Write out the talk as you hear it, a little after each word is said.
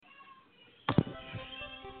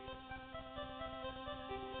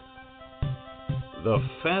The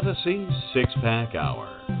Fantasy Six Pack Hour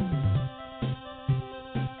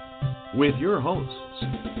with your hosts,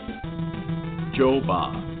 Joe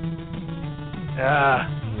Bob.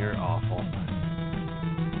 You're awful.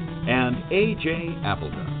 And AJ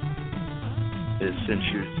Appleton. Is Sin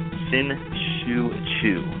Shu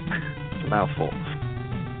Chu. It's a mouthful.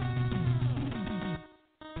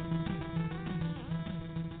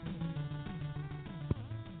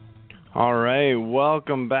 All right,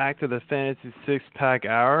 welcome back to the Fantasy Six Pack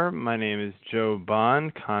Hour. My name is Joe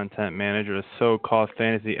Bond, content manager of So-Called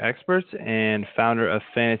Fantasy Experts and founder of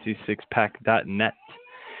FantasySixPack.net.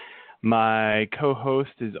 My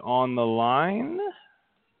co-host is on the line.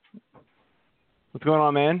 What's going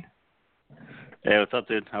on, man? Hey, what's up,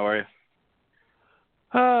 dude? How are you?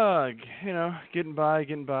 Getting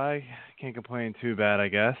by. Can't complain too bad, I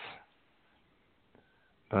guess.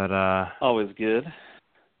 But always good.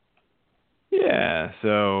 Yeah,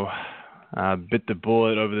 so I bit the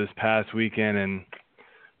bullet over this past weekend and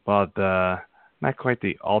bought not quite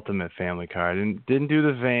the ultimate family car. Didn't do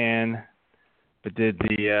the van, but did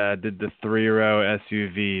the 3-row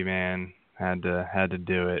SUV. Man, had to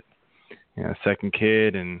do it. Second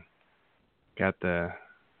kid, and got the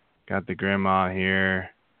grandma here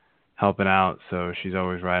helping out, so she's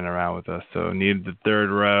always riding around with us. So needed the 3rd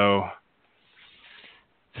row.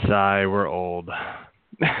 Sigh, we're old.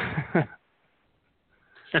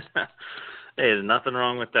 Hey, there's nothing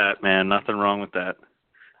wrong with that, man. Nothing wrong with that.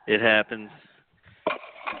 It happens.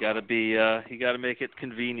 You gotta make it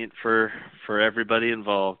convenient for everybody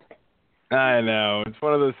involved. I know. It's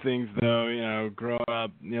one of those things, though, growing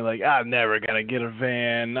up, you're like, I'm never going to get a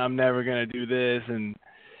van. I'm never going to do this. And,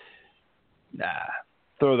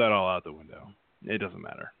 throw that all out the window. It doesn't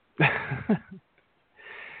matter.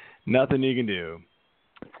 Nothing you can do.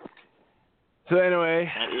 So, anyway,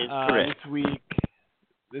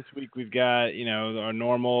 this week we've got, our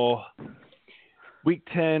normal Week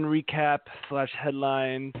 10 recap /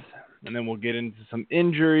 headlines. And then we'll get into some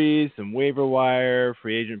injuries, some waiver wire,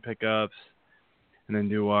 free agent pickups, and then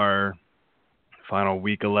do our final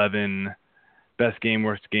Week 11 best game,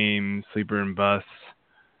 worst game, sleeper and busts.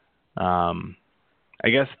 I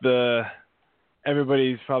guess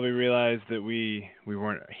everybody's probably realized that we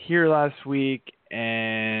weren't here last week,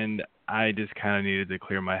 and I just kind of needed to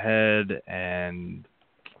clear my head. And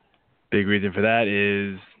big reason for that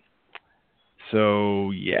is,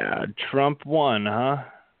 Trump won, huh?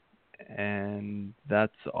 And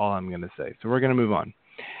that's all I'm going to say. So we're going to move on.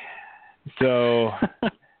 So,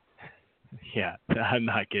 I'm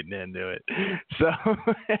not getting into it. So,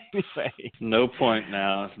 anyway. No point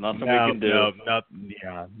now. It's nothing we can do. I'm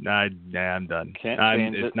done. Can't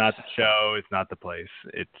change it. It's not the show. It's not the place.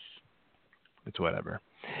 It's whatever.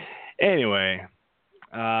 Anyway,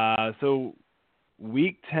 so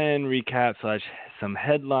Week 10 recap / some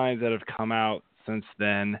headlines that have come out since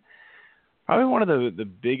then. Probably one of the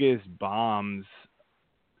biggest bombs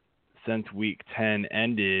since Week 10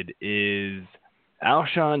 ended is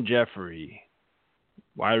Alshon Jeffrey,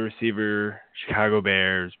 wide receiver, Chicago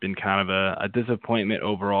Bears, been kind of a disappointment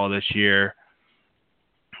overall this year.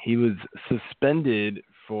 He was suspended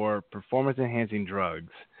for performance-enhancing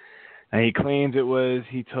drugs. And he claims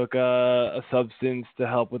he took a substance to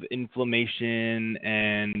help with inflammation,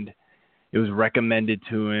 and it was recommended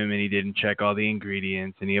to him, and he didn't check all the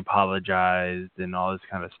ingredients, and he apologized and all this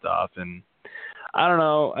kind of stuff. And I don't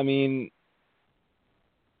know. I mean,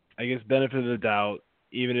 I guess benefit of the doubt,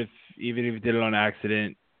 even if he did it on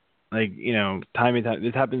accident, time and time,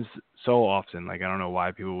 this happens so often. I don't know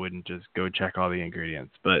why people wouldn't just go check all the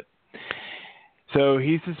ingredients. But so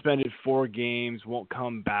he's suspended 4 games, won't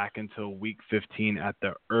come back until Week 15 at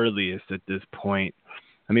the earliest at this point.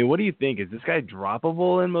 I mean, what do you think? Is this guy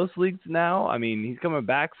droppable in most leagues now? I mean, he's coming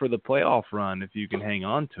back for the playoff run if you can hang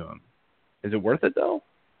on to him. Is it worth it, though?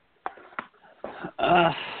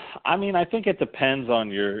 I think it depends on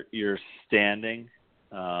your standing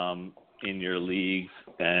in your leagues.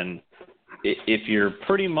 And if you're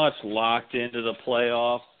pretty much locked into the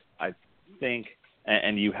playoffs, I think,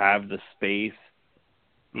 and you have the space,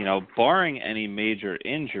 barring any major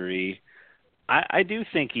injury, I do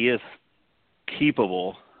think he is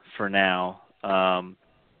keepable for now.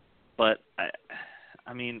 But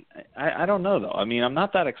I don't know, though. I'm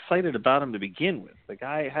not that excited about him to begin with. The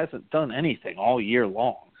guy hasn't done anything all year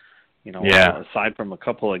long, aside from a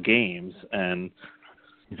couple of games. And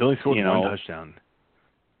he's only scored 1 touchdown.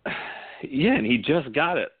 Yeah, and he just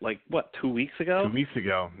got it, 2 weeks ago? 2 weeks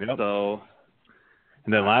ago, yep. So,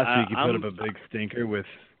 and then last week he put up a big stinker with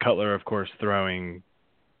Cutler, of course, throwing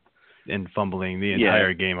and fumbling the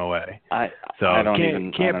entire game away. I don't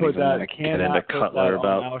even get into Cutler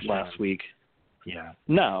about last week. Yeah.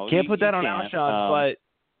 No, Can't put that on can't. Alshon,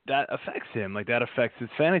 but that affects him. Like, that affects his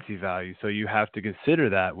fantasy value. So you have to consider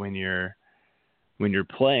that when you're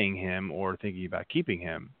playing him or thinking about keeping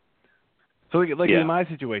him. So like in my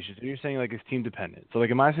situation, so you're saying like it's team dependent. So like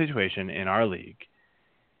in my situation in our league,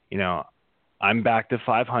 you know, I'm back to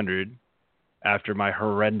 500 after my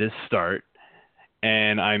horrendous start,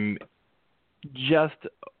 and I'm just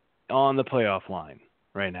on the playoff line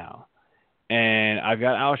right now. And I've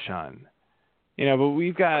got Alshon. You know, but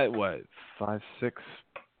we've got, 5, 6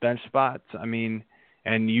 bench spots? I mean,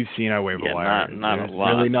 and you've seen our waiver wire. Not There's a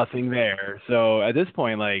lot. really nothing there. So at this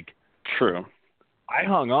point, like, True. I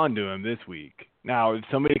hung on to him this week. Now, if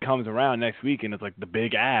somebody comes around next week and it's like the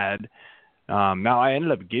big ad, now I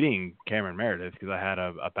ended up getting Cameron Meredith because I had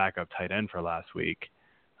a backup tight end for last week.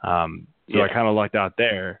 So I kind of lucked out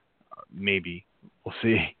there. Maybe. We'll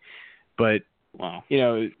see. But, you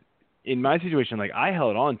know, in my situation, like, I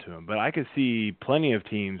held on to him, but I could see plenty of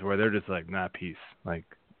teams where they're just like, nah, peace. Like,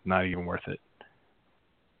 not even worth it.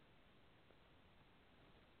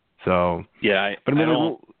 So, yeah, but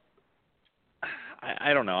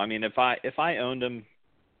I don't know. I mean, if I owned him,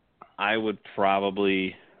 I would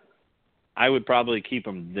probably keep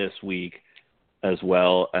him this week as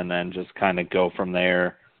well, and then just kind of go from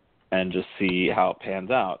there and just see how it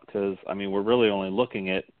pans out. Because I mean, we're really only looking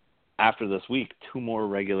at, after this week, 2 more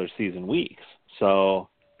regular season weeks. So,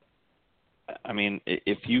 I mean,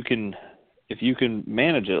 if you can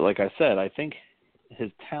manage it, like I said, I think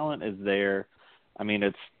his talent is there. I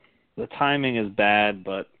mean, the timing is bad,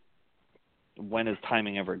 but when is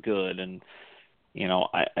timing ever good? And, you know,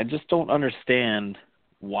 I just don't understand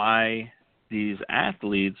why these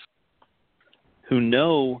athletes who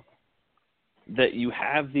know that you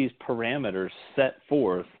have these parameters set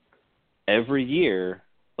forth every year,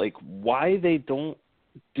 like, why they don't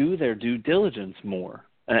do their due diligence more.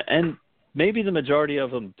 And maybe the majority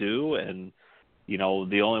of them do, and, you know,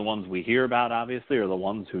 the only ones we hear about, obviously, are the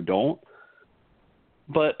ones who don't.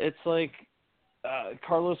 But it's like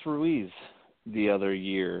Carlos Ruiz the other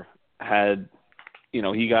year had, you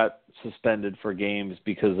know, he got suspended for games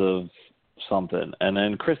because of something. And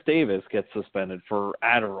then Chris Davis gets suspended for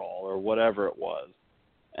Adderall or whatever it was.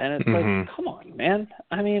 And it's like, come on, man.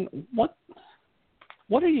 I mean,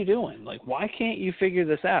 what are you doing? Like, why can't you figure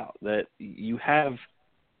this out? That you have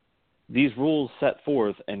these rules set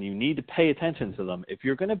forth and you need to pay attention to them. If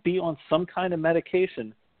you're going to be on some kind of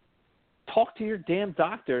medication, talk to your damn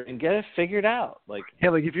doctor and get it figured out. Like, yeah,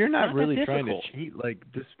 like, if you're not really trying to cheat, like,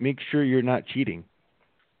 just make sure you're not cheating,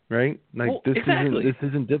 right? Like, this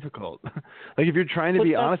isn't difficult. Like, if you're trying to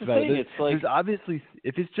be honest about it, there's obviously,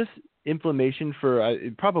 if it's just inflammation for,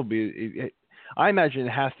 I imagine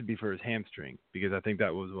it has to be for his hamstring, because I think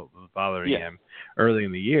that was what was bothering him early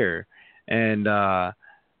in the year. And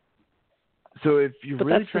so if you're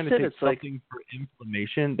really trying to take something for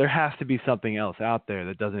inflammation, there has to be something else out there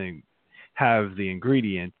that doesn't have the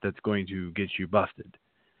ingredient that's going to get you busted.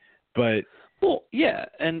 But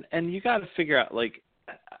and you got to figure out, like,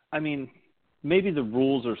 I mean, maybe the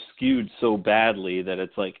rules are skewed so badly that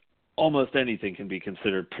it's like almost anything can be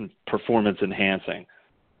considered performance enhancing.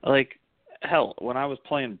 Like, hell, when I was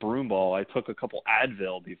playing broomball, I took a couple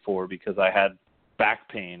Advil before because I had back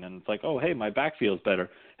pain, and it's like, oh, hey, my back feels better.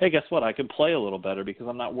 Hey, guess what? I can play a little better because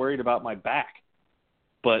I'm not worried about my back.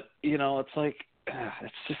 But, you know, it's like,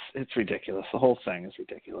 it's ridiculous. The whole thing is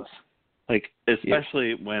ridiculous. Like,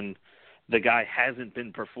 especially when the guy hasn't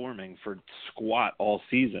been performing for squat all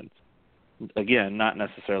season. Again, not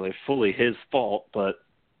necessarily fully his fault, but,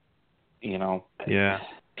 you know,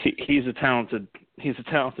 he's a talented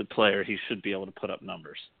player. He should be able to put up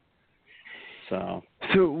numbers. So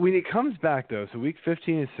when it comes back, though, so week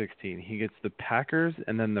 15 and 16, he gets the Packers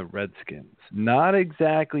and then the Redskins. Not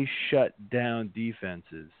exactly shut down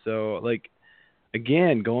defenses. So, like,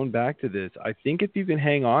 again, going back to this, I think if you can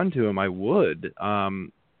hang on to him, I would.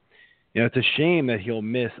 You know, it's a shame that he'll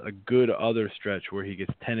miss a good other stretch where he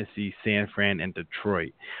gets Tennessee, San Fran, and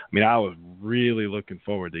Detroit. I mean, I was really looking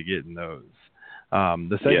forward to getting those.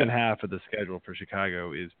 The second half of the schedule for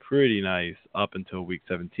Chicago is pretty nice up until week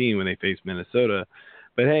 17 when they face Minnesota.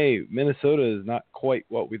 But, hey, Minnesota is not quite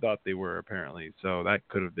what we thought they were, apparently. So that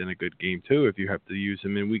could have been a good game, too, if you have to use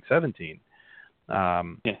him in week 17.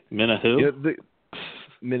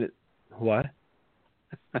 Minute what?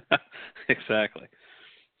 Exactly.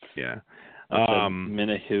 Yeah.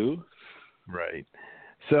 Minute who? Right.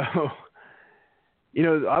 So, you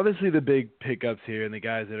know, obviously the big pickups here and the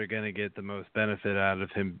guys that are going to get the most benefit out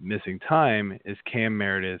of him missing time is Cam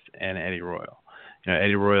Meredith and Eddie Royal. You know,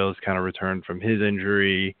 Eddie Royal has kind of returned from his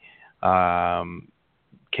injury.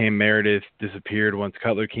 Cam Meredith disappeared once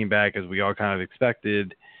Cutler came back, as we all kind of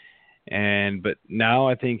expected. But now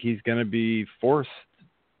I think he's going to be forced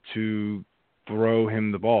to throw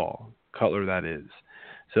him the ball, Cutler that is.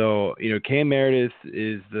 So, Cam Meredith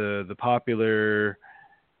is the popular,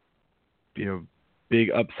 big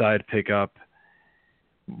upside pickup.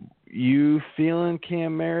 You feeling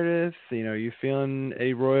Cam Meredith? You feeling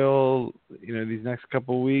Eddie Royal, these next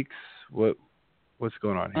couple of weeks? What's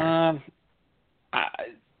going on here?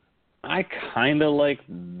 I kind of like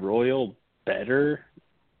Royal better,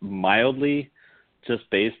 mildly, just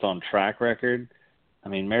based on track record. I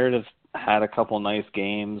mean, Meredith had a couple nice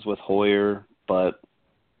games with Hoyer, but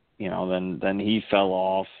then he fell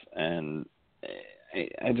off, and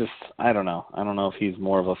I don't know. I don't know if he's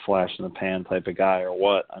more of a flash in the pan type of guy or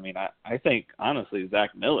what. I mean, I think honestly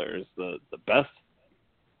Zach Miller is the best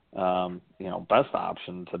best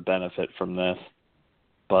option to benefit from this,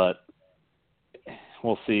 but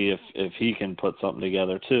we'll see if he can put something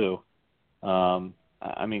together too.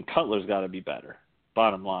 I mean, Cutler's got to be better.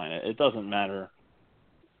 Bottom line, it doesn't matter,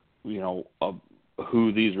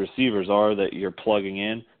 who these receivers are that you're plugging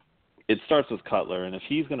in. It starts with Cutler, and if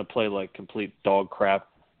he's going to play like complete dog crap,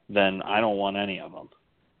 then I don't want any of them.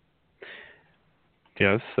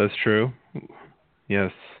 Yes, that's true.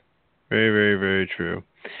 Yes, very, very, very true.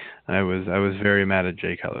 I was very mad at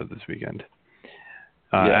Jay Cutler this weekend.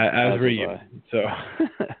 As were you. So,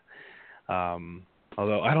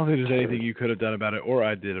 although I don't think there's anything you could have done about it or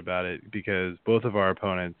I did about it, because both of our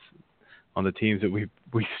opponents on the teams that we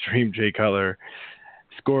streamed Jay Cutler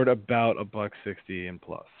scored about $160 and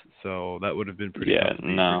plus. So that would have been pretty tough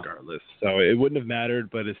regardless. So it wouldn't have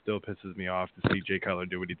mattered, but it still pisses me off to see Jay Cutler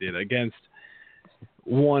do what he did against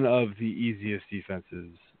one of the easiest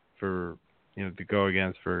defenses for to go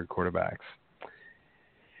against for quarterbacks.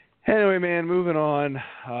 Anyway, man, moving on.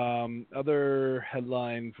 Other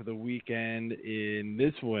headline for the weekend, in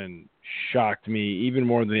this one shocked me even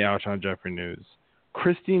more than the Alshon Jeffrey news.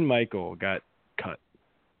 Christine Michael got cut.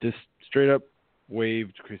 Just straight up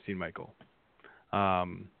waived Christine Michael.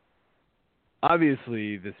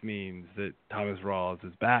 Obviously, this means that Thomas Rawls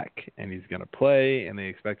is back and he's going to play, and they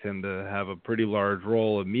expect him to have a pretty large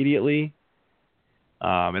role immediately.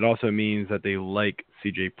 It also means that they like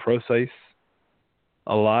CJ Prosise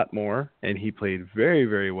a lot more, and he played very,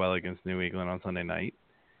 very well against New England on Sunday night.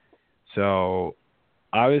 So,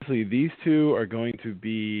 obviously, these two are going to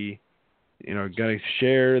be, going to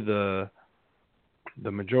share the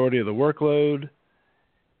majority of the workload.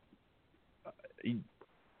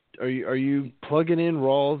 Are you plugging in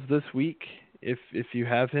Rawls this week if you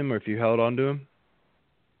have him or if you held on to him?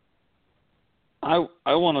 I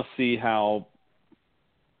want to see how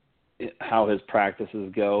his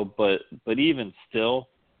practices go, but even still,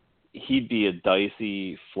 he'd be a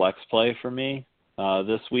dicey flex play for me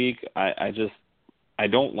this week. I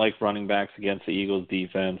don't like running backs against the Eagles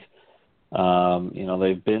defense.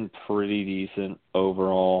 They've been pretty decent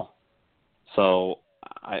overall, so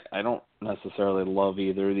I don't necessarily love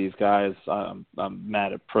either of these guys. I'm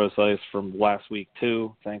mad at Prosise from last week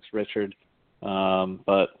too. Thanks, Richard.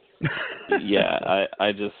 But yeah,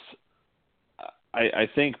 I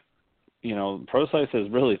think Prosise has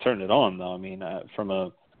really turned it on though. I mean, from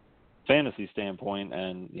a fantasy standpoint,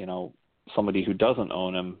 and somebody who doesn't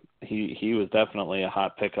own him, he was definitely a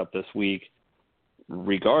hot pickup this week,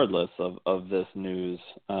 regardless of this news.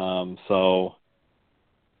 So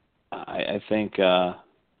I think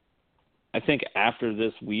after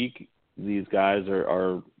this week, these guys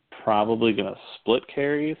are probably going to split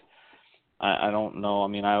carries. I don't know. I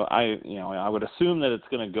mean, I would assume that it's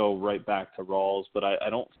going to go right back to Rawls, but I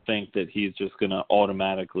don't think that he's just going to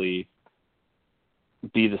automatically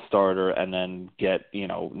be the starter and then get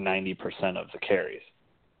 90% of the carries.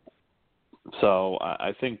 So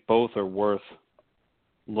I think both are worth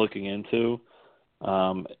looking into.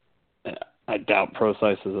 I doubt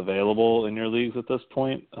Prosise is available in your leagues at this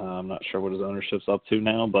point. I'm not sure what his ownership's up to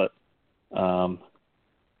now, but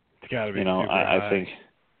it's got to be. I think.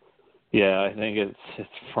 Yeah, I think it's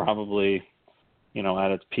probably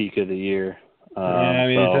at its peak of the year.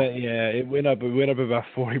 It went up about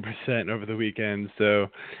 40% over the weekend, so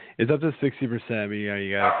it's up to 60%. I mean,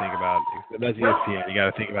 you got to think about that's ESPN. You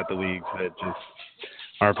got to think about the leagues that just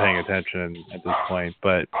aren't paying attention at this point.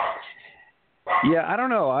 But yeah, I don't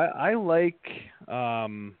know. I like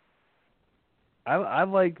I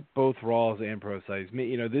like both Rawls and Prosise.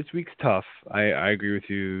 This week's tough. I agree with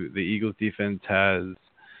you. The Eagles defense has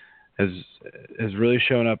really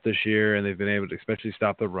shown up this year, and they've been able to especially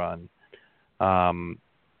stop the run. I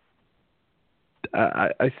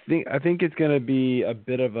think it's going to be a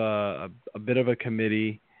bit of a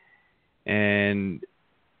committee, and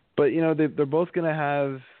but they're both going to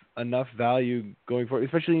have enough value going forward,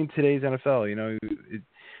 especially in today's NFL.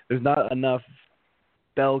 There's not enough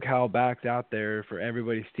bell cow backs out there for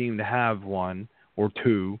everybody's team to have one or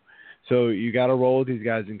two. So you got to roll with these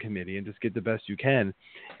guys in committee and just get the best you can.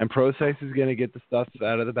 And Process is going to get the stuff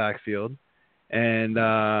out of the backfield, and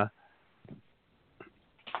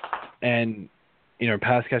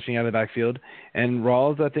pass catching out of the backfield. And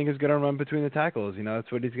Rawls, I think, is going to run between the tackles.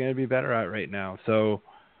 That's what he's going to be better at right now. So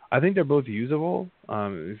I think they're both usable,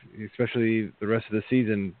 especially the rest of the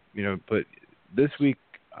season. But this week,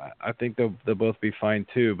 I think they'll both be fine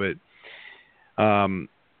too. But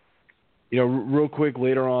real quick,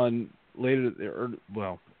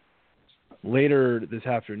 later this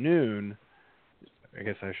afternoon, I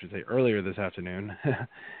guess I should say earlier this afternoon,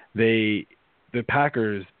 the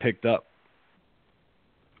Packers picked up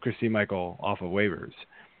Christy Michael off of waivers.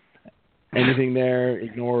 Anything there?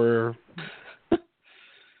 Ignore.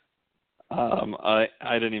 I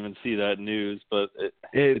didn't even see that news, but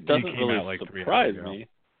it doesn't really surprise me.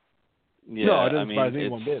 Yeah, no, it doesn't surprise me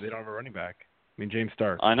one bit. They don't have a running back. James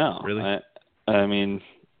Stark. I know. Really? I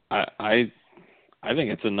think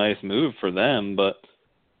it's a nice move for them, but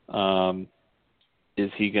is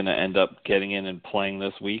he going to end up getting in and playing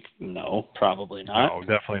this week? No, probably not. No,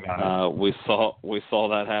 definitely not. We saw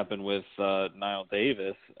that happen with Niall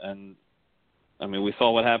Davis, and we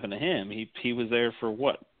saw what happened to him. He was there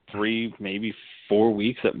for 3, maybe 4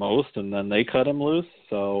 weeks at most, and then they cut him loose.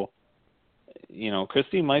 So,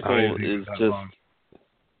 Christy Michael is just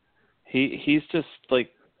he's just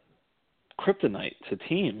like kryptonite to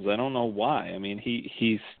teams. I don't know why.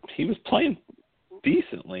 He was playing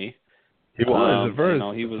decently. He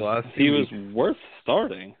was he was worth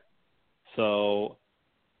starting. So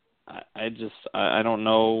I don't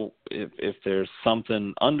know if there's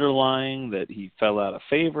something underlying that he fell out of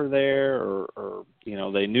favor there, or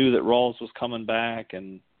they knew that Rawls was coming back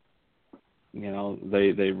and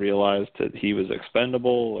they realized that he was expendable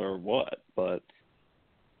or what. But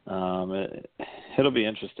it'll be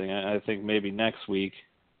interesting. I think maybe next week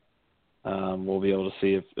we'll be able to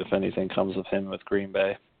see if anything comes of him with Green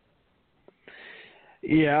Bay.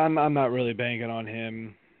 Yeah, I'm not really banking on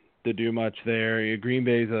him to do much there. Green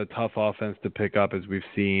Bay's a tough offense to pick up, as we've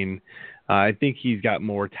seen. I think he's got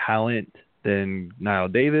more talent than Niall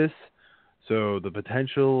Davis, so the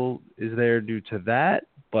potential is there due to that.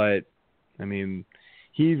 But,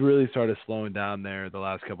 he really started slowing down there the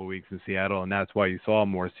last couple of weeks in Seattle, and that's why you saw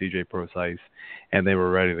more CJ Procise, and they were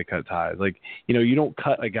ready to cut ties. You don't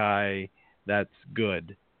cut a guy that's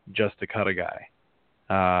good just to cut a guy.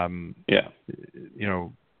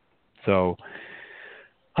 So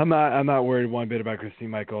I'm not worried one bit about Christy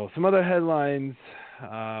Michael. Some other headlines.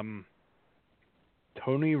 Tony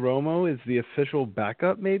Romo is the official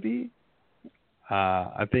backup, maybe.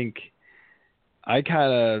 I think I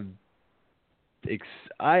kind of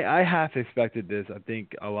I half expected this. I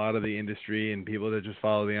think a lot of the industry and people that just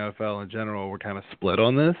follow the NFL in general were kind of split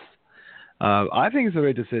on this. I think it's the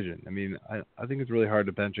right decision. I think it's really hard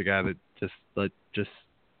to bench a guy that just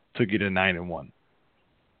took you to 9-1,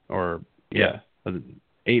 or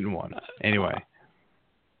 8-1. Anyway,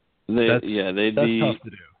 they'd that's be tough to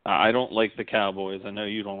do. I don't like the Cowboys. I know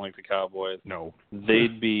you don't like the Cowboys. No,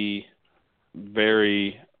 they'd be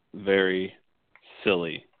very, very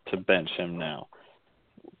silly to bench him now.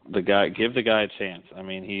 Give the guy a chance.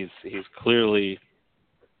 He's clearly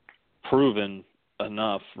proven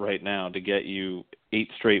enough right now to get you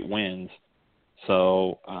 8 straight wins.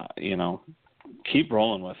 So, keep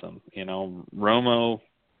rolling with him. Romo,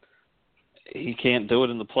 he can't do it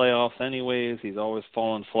in the playoffs anyways. He's always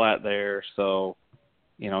falling flat there. So,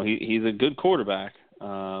 he's a good quarterback.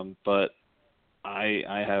 But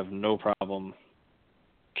I have no problem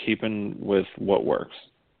keeping with what works.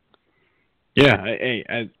 Yeah,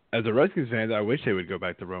 as a Redskins fan, I wish they would go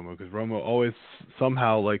back to Romo, because Romo always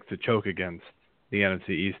somehow likes to choke against the NFC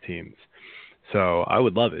East teams. So I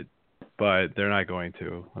would love it, but they're not going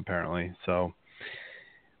to, apparently. So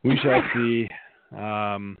we shall see.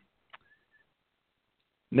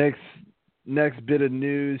 Next bit of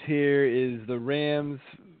news here is the Rams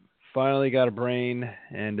finally got a brain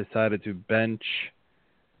and decided to bench.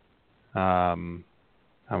 Why am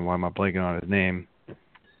I blanking on his name?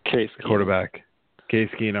 Quarterback, Case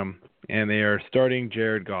Keenum, and they are starting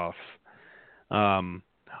Jared Goff.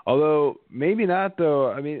 Although maybe not,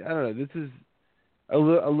 though. I don't know. This is a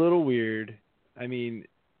little weird.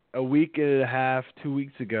 A week and a half, 2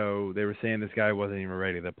 weeks ago, they were saying this guy wasn't even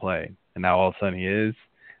ready to play, and now all of a sudden he is.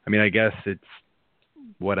 I guess it's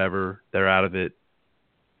whatever. They're out of it.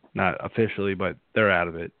 Not officially, but they're out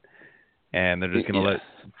of it. And they're just going to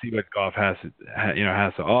see what Goff has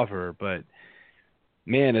to offer. But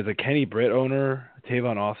man, as a Kenny Britt owner, a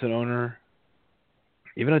Tavon Austin owner,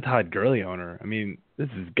 even a Todd Gurley owner, I mean, this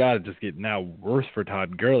has got to just get now worse for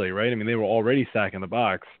Todd Gurley, right? I mean, they were already stacking the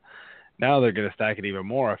box. Now they're going to stack it even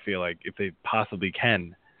more, I feel like, if they possibly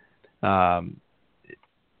can.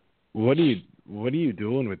 What are you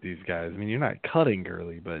doing with these guys? I mean, you're not cutting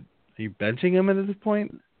Gurley, but are you benching him at this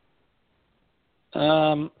point?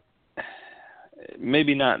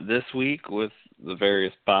 Maybe not this week with the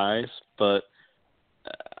various buys, but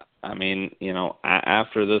I mean,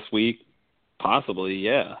 after this week, possibly,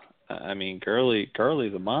 yeah. I mean,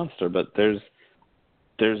 Gurley's a monster, but there's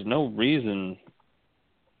no reason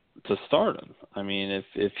to start him. I mean,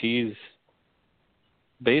 if he's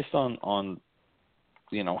based on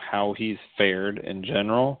how he's fared in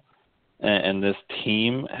general, and this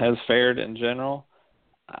team has fared in general,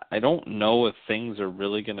 I don't know if things are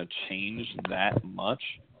really going to change that much.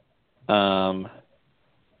 I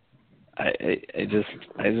just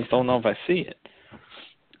don't know if I see it.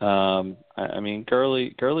 I mean,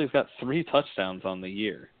 Gurley's got 3 touchdowns on the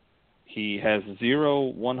year. He has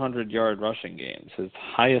 0 100-yard rushing games. His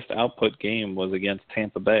highest output game was against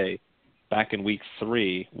Tampa Bay back in week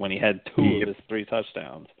 3 when he had 2 of his 3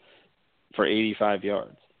 touchdowns for 85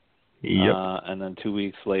 yards. Yep. And then 2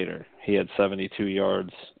 weeks later, he had 72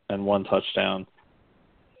 yards and 1 touchdown.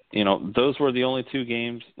 Those were the only 2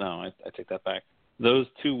 games. No, I take that back. Those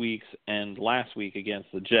 2 weeks and last week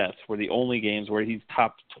against the Jets were the only games where he's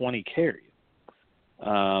topped 20 carries.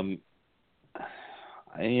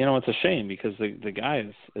 It's a shame because the guy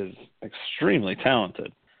is extremely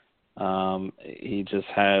talented. He just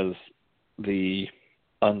has the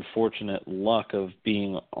unfortunate luck of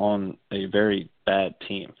being on a very bad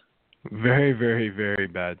team. Very, very, very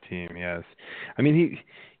bad team, yes. I mean,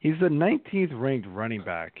 he's the 19th ranked running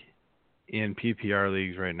back in PPR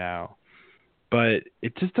leagues right now, but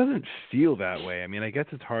it just doesn't feel that way. I mean, I guess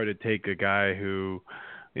it's hard to take a guy who,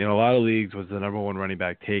 a lot of leagues was the number 1 running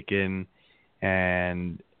back taken,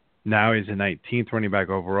 and now he's the 19th running back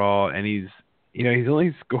overall, and he's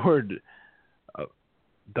only scored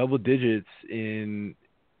double digits in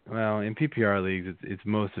PPR leagues. It's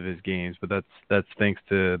most of his games, but that's thanks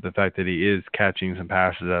to the fact that he is catching some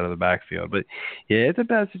passes out of the backfield. But yeah, it's a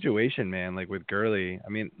bad situation, man. Like with Gurley, I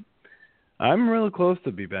mean, I'm really close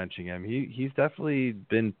to be benching him. He's definitely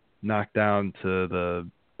been knocked down to the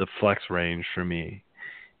flex range for me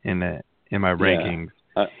in my rankings.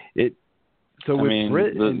 Britt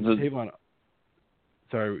and Tavon.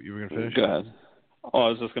 Sorry, you were gonna finish? Go ahead. Oh, I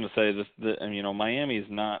was just gonna say this. Miami is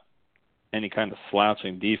not any kind of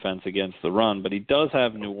slouching defense against the run, but he does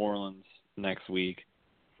have New Orleans next week.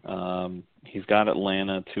 He's got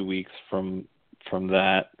Atlanta 2 weeks from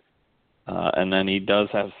that, and then he does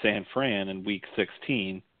have San Fran in week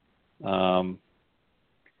 16.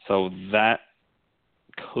 So that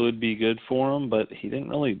could be good for him, but he didn't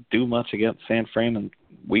really do much against San Fran in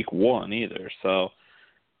week 1 either. So,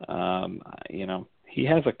 he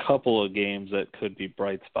has a couple of games that could be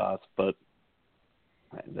bright spots, but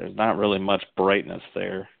there's not really much brightness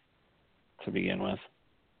there to begin with.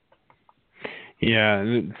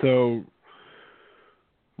 Yeah, so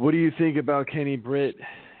what do you think about Kenny Britt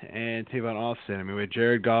and Tavon Austin? I mean, with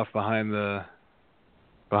Jared Goff behind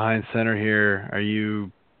center here, are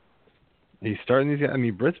you starting these guys? I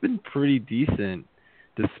mean, Britt's been pretty decent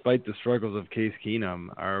despite the struggles of Case Keenum.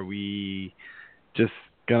 Are we just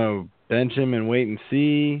going to bench him and wait and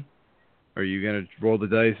see? Are you going to roll the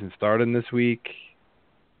dice and start him this week?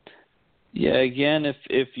 Yeah, again,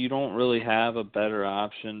 if you don't really have a better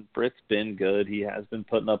option, Britt's been good. He has been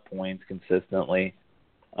putting up points consistently.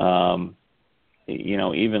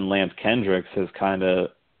 Even Lance Kendricks has kind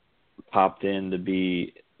of popped in to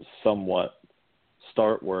be somewhat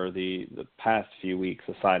start worthy the past few weeks.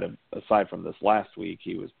 Aside from this last week,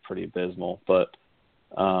 he was pretty abysmal. But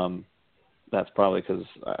that's probably because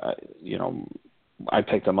I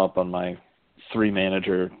picked him up on my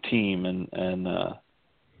 3-manager team, and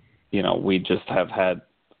we just have had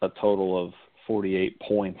a total of 48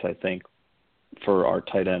 points, I think, for our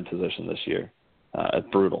tight end position this year. It's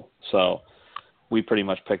brutal. So we pretty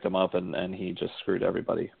much picked him up, and he just screwed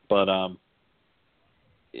everybody. But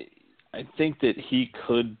I think that he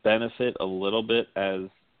could benefit a little bit as,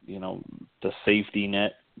 the safety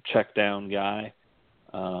net check down guy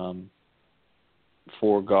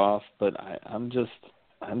for Goff. But I'm just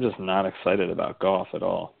not excited about Goff at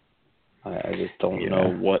all. I just don't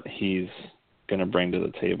know what he's going to bring to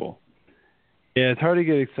the table. Yeah, it's hard to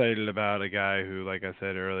get excited about a guy who, like I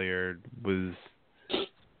said earlier, was,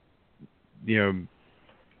 being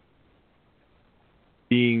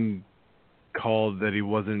called that he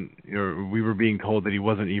wasn't, or we were being told that he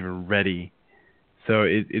wasn't even ready. So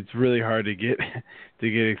it's really hard to get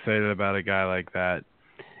excited about a guy like that.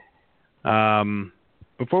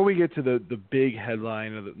 Before we get to the big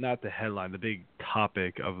headline, or not the headline, the big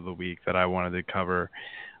topic of the week that I wanted to cover,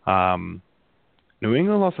 New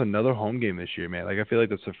England lost another home game this year, man. Like, I feel like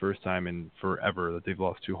that's the first time in forever that they've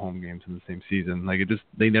lost 2 home games in the same season. Like,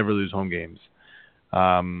 they never lose home games.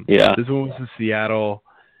 Yeah. This one was in Seattle.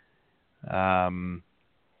 I mean,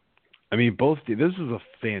 this was a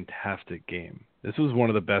fantastic game. This was one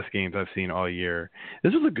of the best games I've seen all year.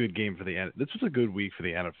 This was a good game this was a good week for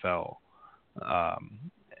the NFL.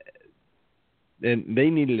 And they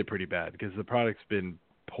needed it pretty bad because the product's been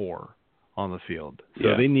poor on the field.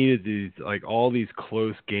 So they needed these, like, all these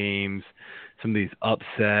close games, some of these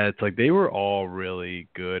upsets. Like, they were all really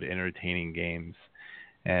good, entertaining games.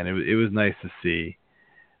 And it was nice to see.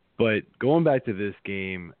 But going back to this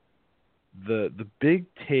game, the big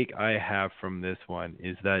take I have from this one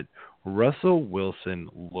is that Russell Wilson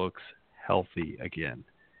looks healthy again.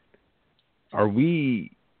 Are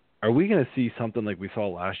we going to see something like we saw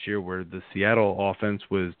last year where the Seattle offense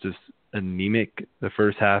was just anemic the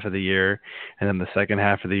first half of the year, and then the second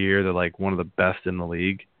half of the year they're like one of the best in the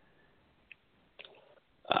league?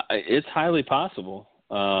 It's highly possible.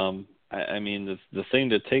 I mean, the thing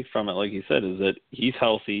to take from it, like you said, is that he's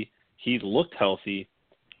healthy. He looked healthy,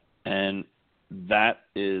 and that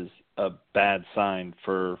is a bad sign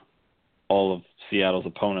for all of Seattle's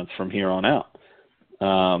opponents from here on out,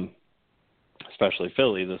 especially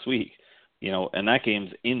Philly this week. And that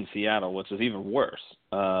game's in Seattle, which is even worse.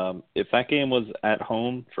 If that game was at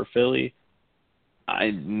home for Philly,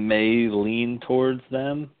 I may lean towards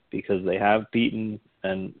them because they have beaten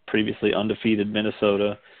and previously undefeated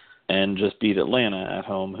Minnesota and just beat Atlanta at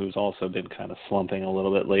home, who's also been kind of slumping a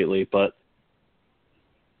little bit lately. But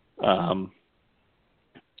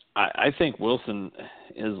I think Wilson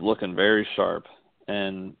is looking very sharp.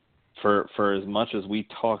 And for as much as we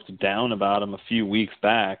talked down about him a few weeks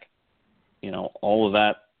back, all of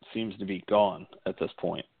that seems to be gone at this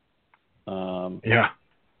point. Yeah.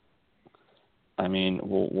 I mean,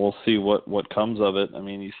 we'll see what comes of it. I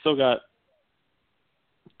mean, you still got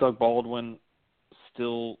Doug Baldwin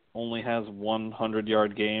still only has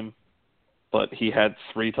 100-yard game, but he had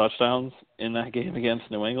 3 touchdowns in that game against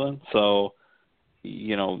New England. So,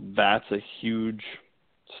 that's a huge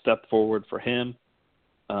step forward for him.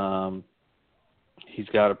 He's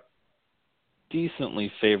got a decently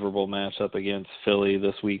favorable matchup against Philly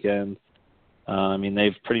this weekend. I mean,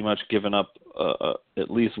 they've pretty much given up at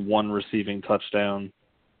least 1 receiving touchdown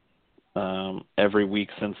every week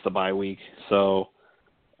since the bye week. So,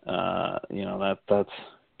 that's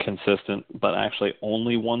consistent, but actually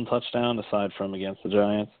only 1 touchdown aside from against the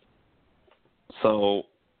Giants. So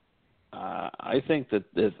I think that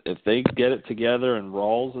if they get it together and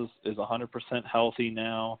Rawls is 100% healthy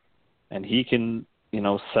now and he can,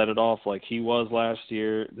 set it off like he was last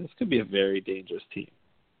year, this could be a very dangerous team.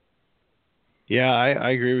 Yeah,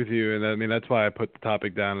 I agree with you, and I mean that's why I put the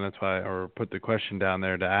topic down, and that's why, or put the question down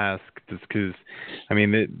there to ask, just because, I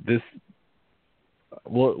mean,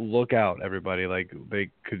 look out, everybody! Like, they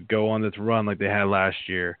could go on this run like they had last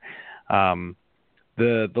year.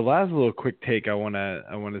 The last little quick take I want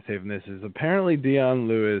to say from this is apparently Dion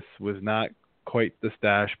Lewis was not quite the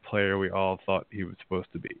stash player we all thought he was supposed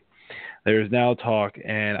to be. There is now talk,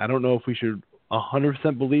 and I don't know if we should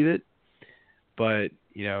 100% believe it, but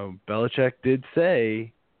Belichick did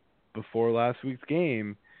say before last week's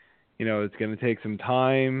game, it's going to take some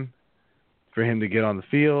time for him to get on the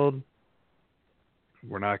field.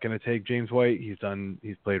 We're not going to take James White. He's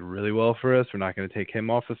played really well for us. We're not going to take him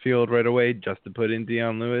off the field right away just to put in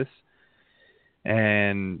Dion Lewis.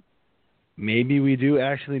 And maybe we do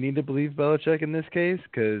actually need to believe Belichick in this case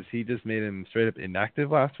because he just made him straight up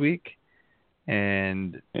inactive last week.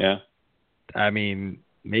 And yeah, I mean,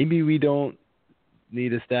 maybe we don't need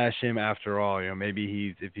to stash him after all.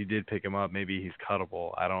 Maybe if you did pick him up, maybe he's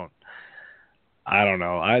cuttable. I don't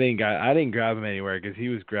know. I didn't grab him anywhere because he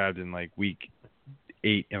was grabbed in like week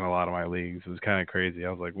 8 in a lot of my leagues. It was kind of crazy.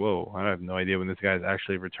 I was like, whoa, I have no idea when this guy's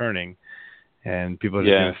actually returning, and people are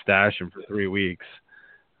just going to stash him for 3 weeks.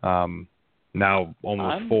 Now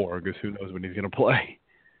almost 4 because who knows when he's going to play.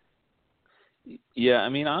 Yeah, I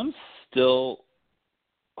mean, I'm still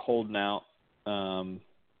holding out on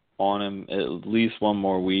him at least one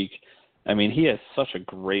more week. I mean, he has such a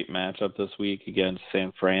great matchup this week against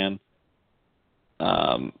San Fran.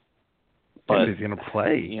 But he's going to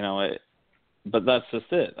play. But that's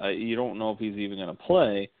just it. You don't know if he's even going to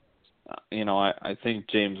play. I think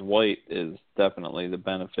James White is definitely the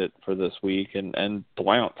benefit for this week, and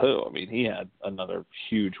Blount too. I mean, he had another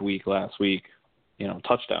huge week last week,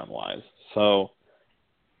 touchdown-wise. So,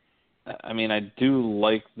 I mean, I do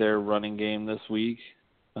like their running game this week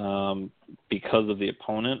because of the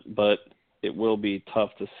opponent, but it will be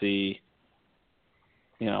tough to see,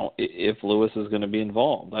 if Lewis is going to be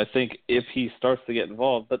involved. I think if he starts to get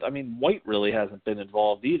involved, but, I mean, White really hasn't been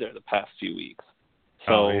involved either the past few weeks.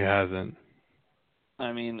 So, he hasn't.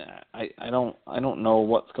 I mean, I don't know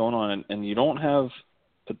what's going on, and you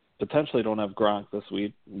potentially don't have Gronk this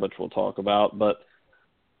week, which we'll talk about, but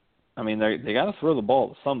I mean, they got to throw the ball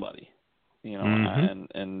to somebody, Mm-hmm.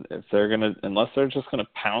 and if they're unless they're just gonna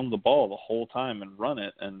pound the ball the whole time and run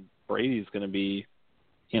it, and Brady's gonna be,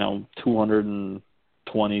 220,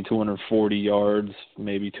 240 yards,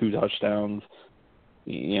 maybe 2 touchdowns,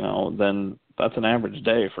 then that's an average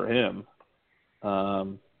day for him.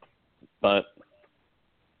 But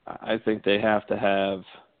I think they've got to have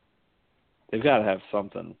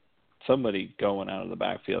somebody going out of the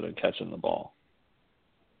backfield and catching the ball.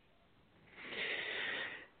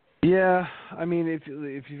 Yeah, I mean, if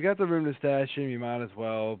you've got the room to stash him, you might as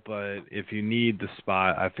well. But if you need the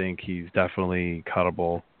spot, I think he's definitely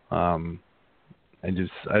cuttable. I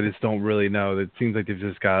just don't really know. It seems like they've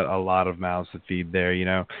just got a lot of mouths to feed there.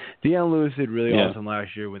 Deion Lewis did really awesome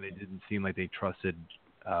last year when they didn't seem like they trusted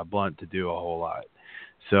Blount to do a whole lot.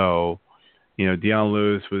 So, Deion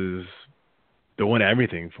Lewis was doing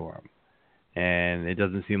everything for him, and it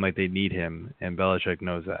doesn't seem like they need him. And Belichick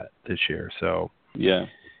knows that this year. So yeah.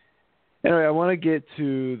 Anyway, I want to get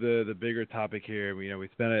to the bigger topic here. We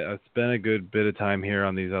spent a good bit of time here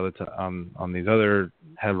on these other on these other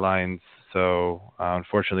headlines. So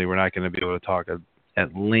unfortunately, we're not going to be able to talk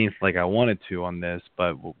at length like I wanted to on this,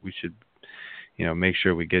 but we should, make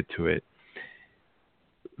sure we get to it.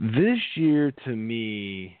 This year, to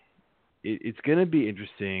me, it's going to be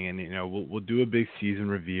interesting, and we'll do a big season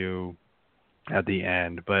review at the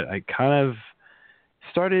end. But I kind of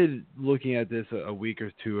started looking at this a week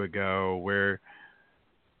or two ago where,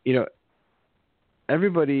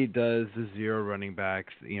 everybody does the zero running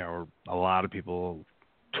backs, or a lot of people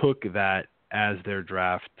took that as their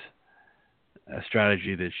draft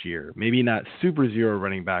strategy this year. Maybe not super zero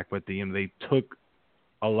running back, but they took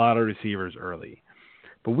a lot of receivers early.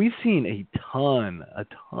 But we've seen a ton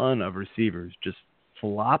of receivers just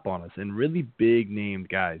flop on us, and really big named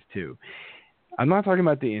guys too. I'm not talking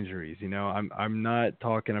about the injuries, I'm not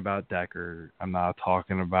talking about Decker. I'm not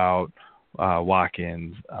talking about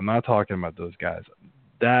Watkins. I'm not talking about those guys.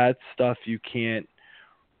 That stuff you can't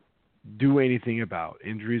do anything about.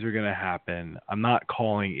 Injuries are going to happen. I'm not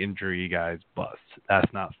calling injury guys busts.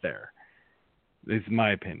 That's not fair. This is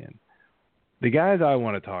my opinion. The guys I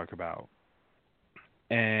want to talk about,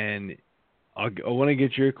 and I want to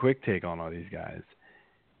get your quick take on all these guys.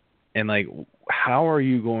 And how are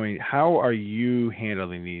you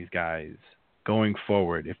handling these guys going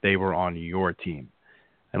forward if they were on your team?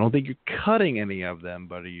 I don't think you're cutting any of them,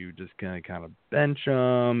 but are you just going to kind of bench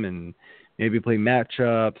them and maybe play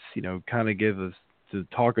matchups, kind of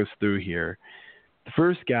talk us through here. The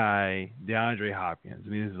first guy, DeAndre Hopkins. I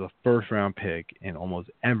mean, this is a first-round pick in almost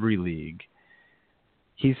every league.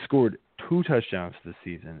 He's scored 2 touchdowns this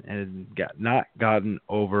season and not gotten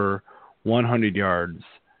over 100 yards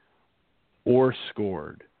or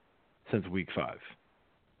scored since week 5.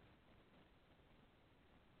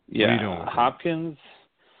 Yeah, Hopkins,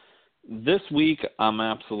 this week I'm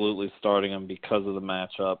absolutely starting him because of the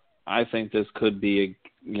matchup. I think this could be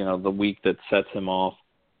the week that sets him off.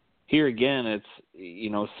 Here again, it's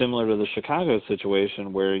similar to the Chicago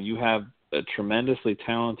situation where you have a tremendously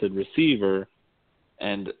talented receiver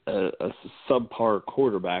and a subpar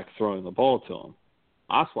quarterback throwing the ball to him.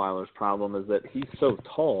 Osweiler's problem is that he's so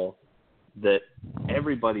tall that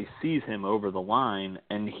everybody sees him over the line,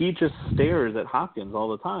 and he just stares at Hopkins all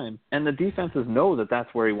the time, and the defenses know that that's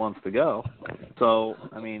where he wants to go. So,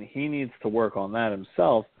 I mean, he needs to work on that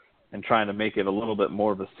himself and trying to make it a little bit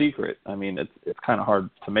more of a secret. I mean, it's kind of hard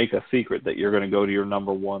to make a secret that you're going to go to your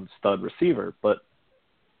number one stud receiver, but,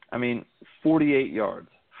 I mean, 48 yards,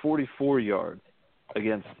 44 yards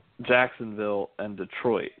against Jacksonville and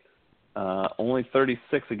Detroit, only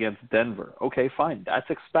 36 against Denver. Okay, fine, that's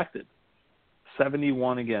expected.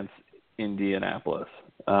 71 against Indianapolis,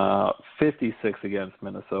 56 against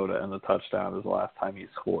Minnesota, and the touchdown is the last time he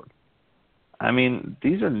scored. I mean,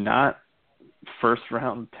 these are not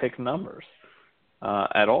first-round pick numbers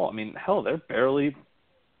at all. I mean, hell, they're barely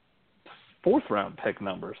fourth-round pick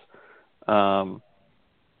numbers.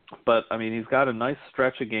 But, I mean, he's got a nice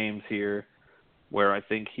stretch of games here. where I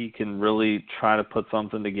think he can really try to put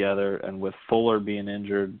something together. And with Fuller being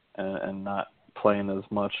injured and not playing as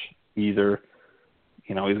much either,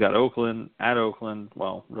 you know, he's got Oakland,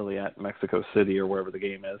 well, really at Mexico City or wherever the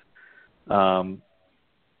game is,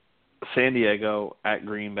 San Diego, at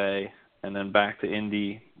Green Bay, and then back to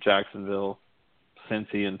Indy, Jacksonville,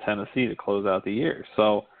 Cincy, and Tennessee to close out the year.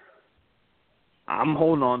 So I'm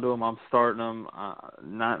holding on to him. I'm starting him,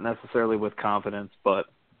 not necessarily with confidence, but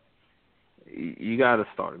you got to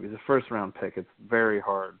start him. He's a first-round pick. It's very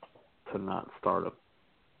hard to not start him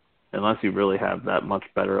unless you really have that much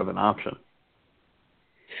better of an option.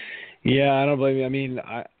 Yeah, I don't blame you. I mean,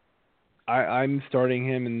 I'm starting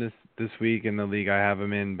him in this week in the league I have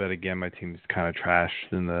him in, but again, my team's kind of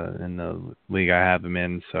trashed in the league I have him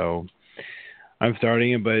in, so I'm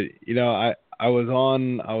starting him. But you know, I was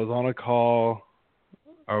on a call,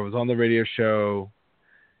 or I was on the radio show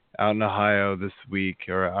out in Ohio this week,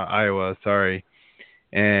 or Iowa, sorry,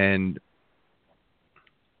 and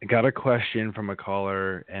I got a question from a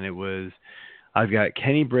caller, and it was, I've got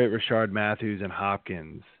Kenny Britt, Rashard Matthews, and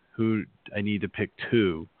Hopkins. Who I need to pick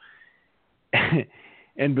two.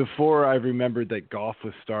 And before I remembered that Goff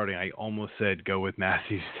was starting, I almost said go with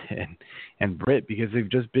Matthews and Britt because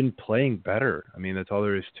they've just been playing better. I mean, that's all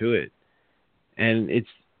there is to it. And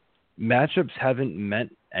matchups haven't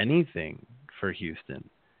meant anything for Houston.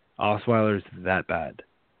 Osweiler's that bad.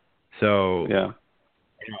 So yeah,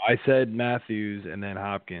 you know, I said Matthews and then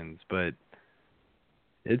Hopkins, but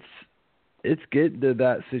it's getting to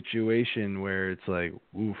that situation where it's like,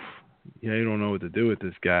 oof, you don't know what to do with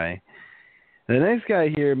this guy. The next guy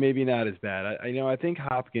here, maybe not as bad. I think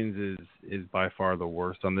Hopkins is by far the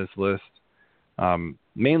worst on this list,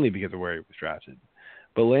 mainly because of where he was drafted.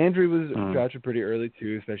 But Landry was drafted pretty early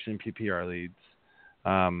too, especially in PPR leagues.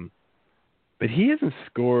 But he hasn't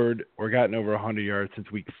scored or gotten over 100 yards since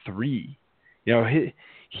week 3. You know,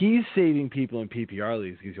 he's saving people in PPR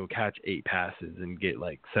leagues because he'll catch 8 passes and get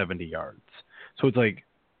like 70 yards. So it's like,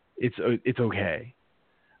 it's okay.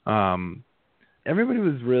 Everybody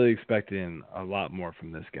was really expecting a lot more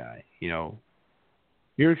from this guy. You know,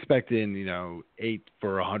 you're expecting, 8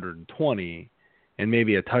 for 120 and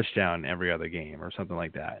maybe a touchdown every other game or something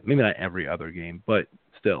like that. Maybe not every other game, but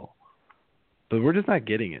still. But we're just not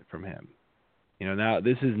getting it from him. You know, now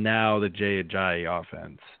this is now the Jay Ajayi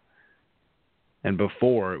offense. And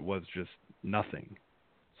before it was just nothing.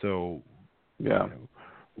 So, yeah.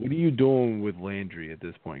 What are you doing with Landry at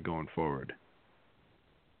this point going forward?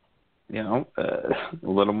 A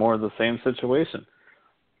little more of the same situation.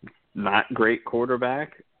 Not great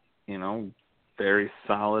quarterback, very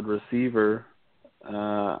solid receiver.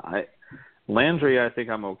 Landry, I think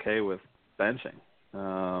I'm okay with benching.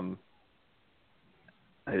 I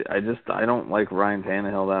don't like Ryan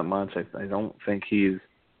Tannehill that much. I don't think he's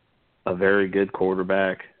a very good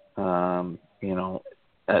quarterback. At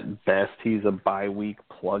best he's a bye week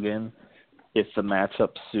plug-in if the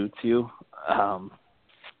matchup suits you.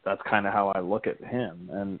 That's kind of how I look at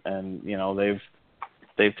him. And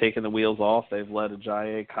they've taken the wheels off. They've let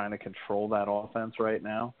Ajayi kind of control that offense right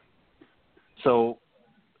now. So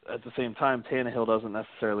at the same time, Tannehill doesn't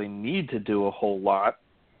necessarily need to do a whole lot.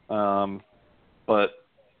 But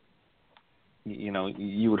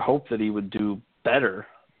you would hope that he would do better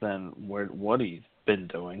than what he's been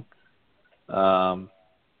doing. I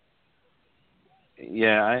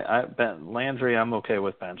bet Landry I'm okay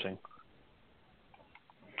with benching.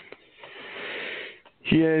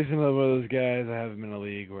 Yeah, he's another one of those guys. I have him in a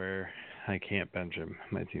league where I can't bench him.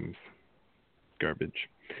 My team's garbage.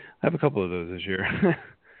 I have a couple of those this year.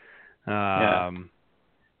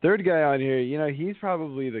 Third guy on here, he's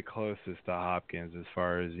probably the closest to Hopkins as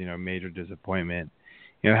far as, major disappointment.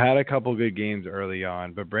 Had a couple good games early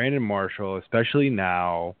on, but Brandon Marshall, especially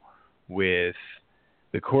now with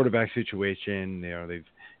the quarterback situation,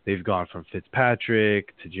 they've gone from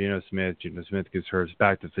Fitzpatrick to Geno Smith. Geno Smith gets hurt,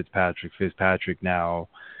 back to Fitzpatrick. Fitzpatrick now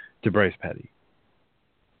to Bryce Petty.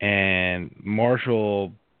 And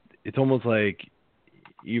Marshall, it's almost like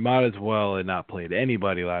you might as well have not played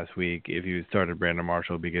anybody last week if you started Brandon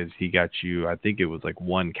Marshall because he got you, I think it was like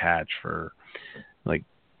one catch for like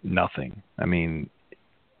nothing. I mean,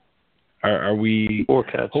 are we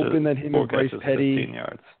hoping that him and Bryce Petty 15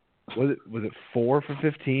 yards. Was it 4 for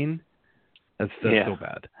 15? That's still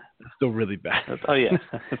bad. That's still really bad. Oh yeah,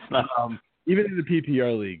 it's not. Even in the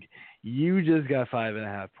PPR league, you just got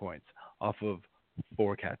 5.5 points off of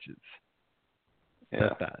 4 catches. Yeah.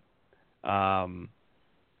 That's bad.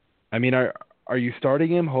 I mean, are you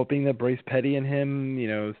starting him hoping that Bryce Petty and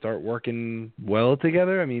him, start working well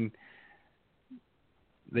together? I mean,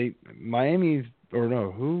 who'd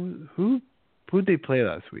they play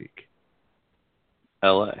last week?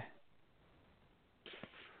 LA.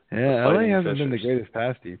 Yeah, LA Fighting hasn't been the Fishers. greatest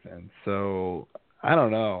pass defense, so I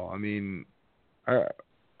don't know. I mean, are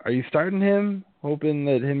you starting him, hoping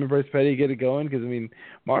that him and Bryce Petty get it going? Because I mean,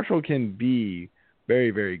 Marshall can be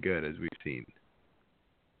very, very good, as we've seen.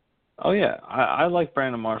 Oh yeah, I like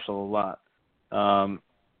Brandon Marshall a lot,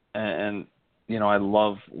 and you know I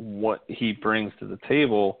love what he brings to the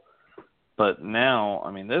table. But now, I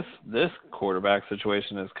mean, this quarterback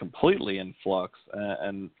situation is completely in flux,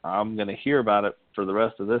 and I'm going to hear about it for the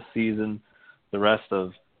rest of this season, the rest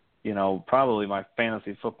of, you know, probably my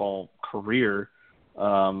fantasy football career.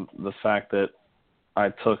 The fact that I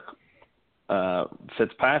took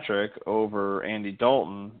Fitzpatrick over Andy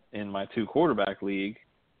Dalton in my 2-quarterback league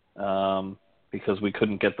because we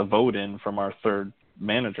couldn't get the vote in from our third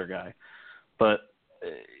manager guy. But,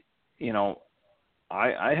 you know,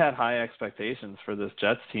 I had high expectations for this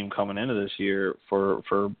Jets team coming into this year for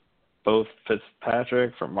both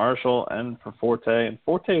Fitzpatrick, for Marshall, and for Forte. And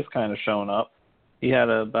Forte's kind of shown up. He had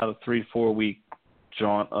about a 3-4 week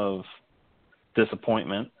jaunt of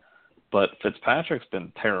disappointment, but Fitzpatrick's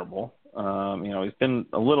been terrible. You know, he's been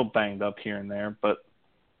a little banged up here and there, but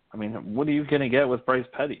I mean, what are you going to get with Bryce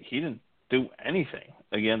Petty? He didn't do anything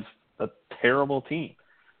against a terrible team.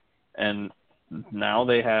 And now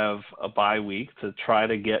they have a bye week to try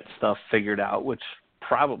to get stuff figured out, which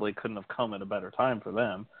probably couldn't have come at a better time for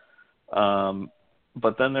them.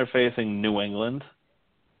 But then they're facing New England.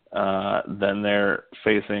 Then they're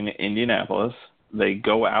facing Indianapolis. They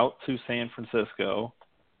go out to San Francisco,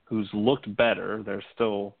 who's looked better. They're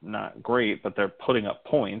still not great, but they're putting up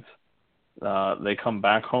points. They come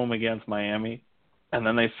back home against Miami, and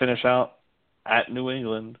then they finish out at New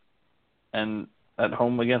England and at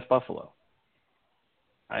home against Buffalo.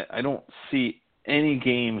 I don't see any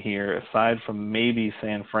game here aside from maybe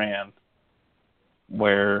San Fran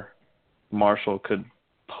where Marshall could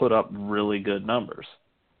put up really good numbers.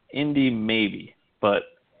 Indy maybe, but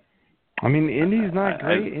I mean, Indy's not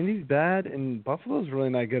great. Indy's bad, and Buffalo's really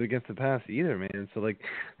not good against the pass either, man. So, like,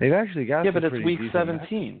 they've actually got but it's week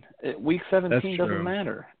 17. Week 17 doesn't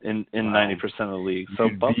matter in 90% of the league. So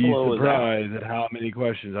You'd Buffalo be is surprised at how many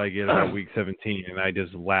questions I get about week 17, and I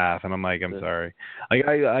just laugh, and I'm like, I'm sorry. Like,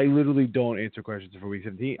 I literally don't answer questions for week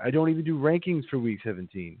 17. I don't even do rankings for week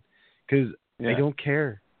 17 because I don't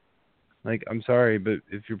care. Like, I'm sorry, but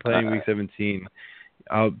if you're playing week 17,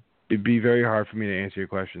 it'd be very hard for me to answer your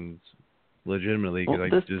questions legitimately because I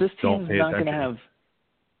just don't pay attention.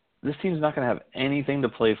 This team's not going to have anything to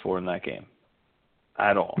play for in that game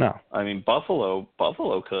at all. No. I mean, Buffalo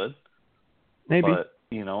could. Maybe. But,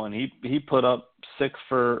 you know, and he put up 6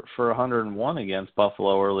 for 101 against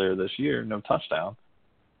Buffalo earlier this year, no touchdown.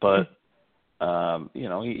 But, you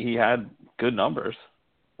know, he had good numbers.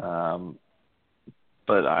 But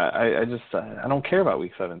I don't care about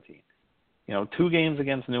week 17. You know, 2 games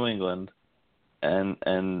against New England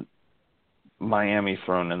and Miami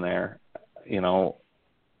thrown in there. You know,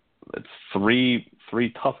 it's three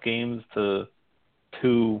tough games to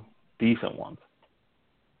 2 decent ones.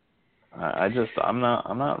 I'm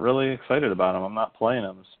not really excited about them. I'm not playing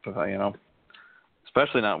them, you know,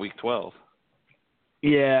 especially not week 12.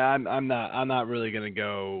 Yeah, I'm not really gonna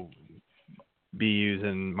go be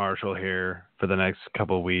using Marshall here for the next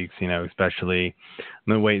couple of weeks. You know, especially I'm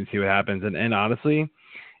gonna wait and see what happens. And honestly,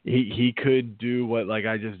 he could do what like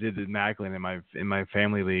I just did with Macklin in my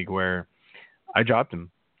family league where I dropped him.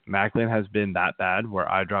 Macklin has been that bad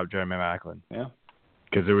where I dropped Jeremy Macklin. Yeah.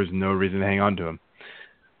 Because there was no reason to hang on to him.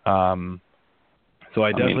 So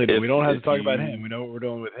I definitely we don't have to talk about him. We know what we're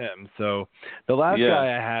doing with him. So the last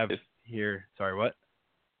guy I have here. Sorry, what?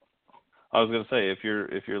 I was going to say if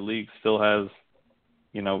your league still has,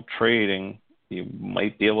 you know, trading, you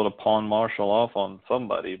might be able to pawn Marshall off on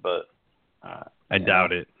somebody, but I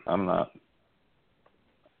doubt it. I'm not.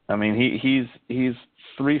 I mean, he's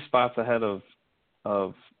 3 spots ahead of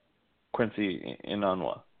Quincy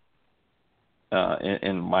Enunwa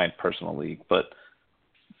in my personal league, but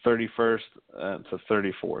 31st to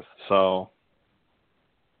 34th. So,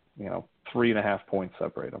 you know, 3.5 points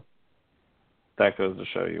separate them. That goes to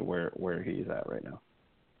show you where he's at right now.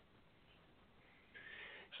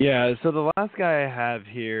 Yeah, so the last guy I have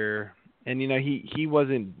here, and, you know, he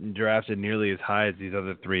wasn't drafted nearly as high as these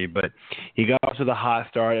other 3, but he got off to the hot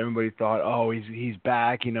start. Everybody thought, oh, he's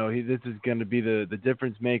back. You know, this is going to be the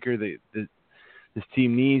difference maker that this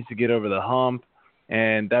team needs to get over the hump,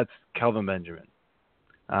 and that's Kelvin Benjamin.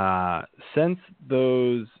 Since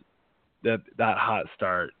that hot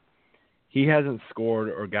start, he hasn't scored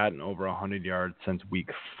or gotten over 100 yards since week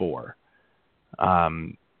 4.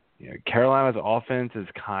 Carolina's offense has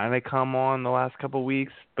kind of come on the last couple of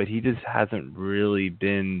weeks, but he just hasn't really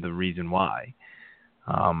been the reason why.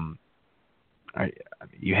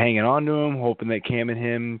 You hanging on to him, hoping that Cam and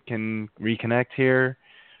him can reconnect here?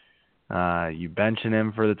 You benching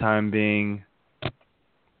him for the time being?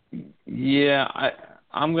 Yeah,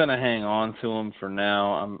 I'm gonna hang on to him for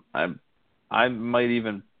now. I might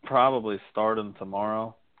even probably start him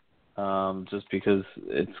tomorrow, just because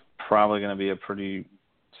it's probably gonna be a pretty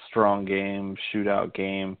strong game, shootout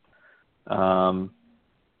game.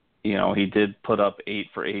 He did put up 8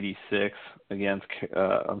 for 86 against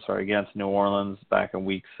New Orleans back in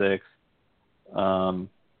week 6.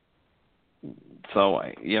 So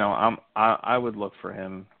I would look for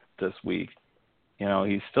him this week.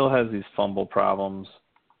 He still has these fumble problems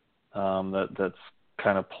that's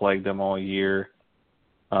kind of plagued him all year,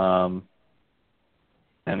 and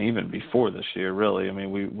even before this year, really. I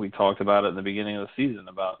mean, we talked about it in the beginning of the season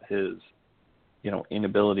about his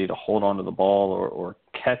inability to hold onto the ball or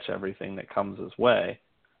catch everything that comes his way.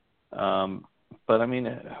 But I mean,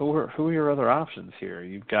 who are your other options here?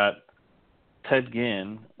 You've got Ted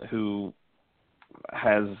Ginn, who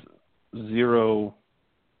has 0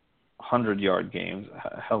 100-yard games.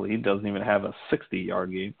 Hell, he doesn't even have a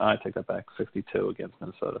 60-yard game. I take that back, 62 against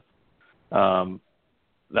Minnesota.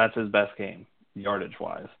 That's his best game,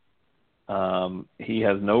 yardage-wise. He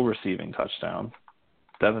has no receiving touchdown.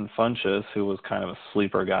 Devin Funchess, who was kind of a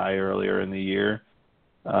sleeper guy earlier in the year,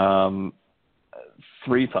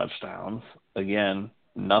 3 touchdowns. Again,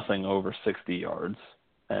 nothing over 60 yards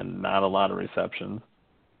and not a lot of receptions.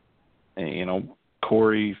 And,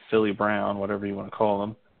 Corey, Philly Brown, whatever you want to call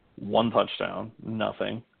him, 1 touchdown,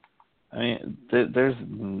 nothing. I mean, there's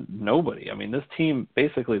nobody. I mean, this team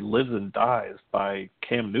basically lives and dies by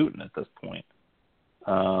Cam Newton at this point.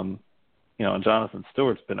 Jonathan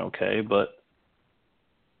Stewart's been okay, but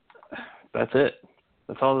that's it.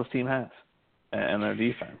 That's all this team has, and their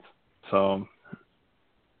defense. So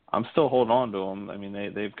I'm still holding on to them. I mean,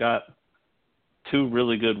 they've got 2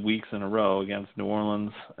 really good weeks in a row against New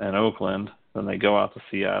Orleans and Oakland. Then they go out to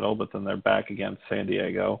Seattle, but then they're back against San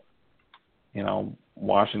Diego.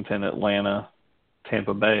 Washington, Atlanta,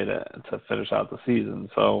 Tampa Bay to finish out the season.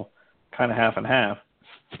 So kind of half and half.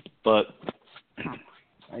 But,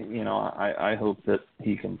 I hope that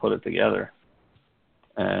he can put it together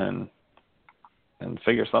and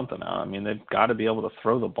figure something out. I mean, they've got to be able to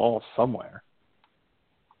throw the ball somewhere.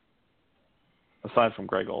 Aside from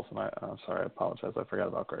Greg Olsen. I'm sorry, I apologize. I forgot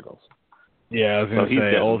about Greg Olsen. Yeah, I was going to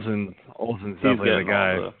say Olsen's definitely the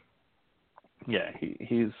guy.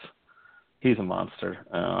 He's a monster.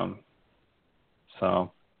 It's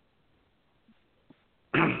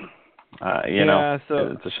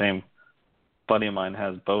a shame. A buddy of mine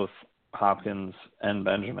has both Hopkins and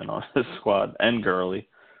Benjamin on his squad, and Gurley,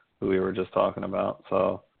 who we were just talking about.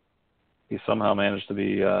 So he somehow managed to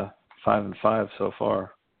be 5-5 so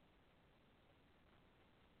far.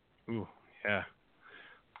 Ooh, yeah.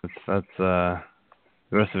 That's the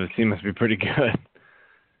rest of the team must be pretty good.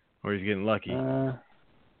 Or he's getting lucky.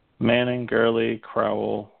 Manning, Gurley,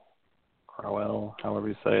 Crowell, however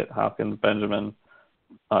you say it, Hopkins, Benjamin.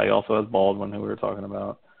 He also has Baldwin, who we were talking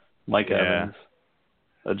about. Mike Evans,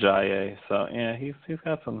 Ajayi. So he's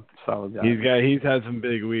got some solid guys. He's had some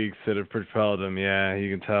big weeks that have propelled him. Yeah, you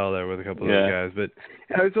can tell there with a couple of those guys. But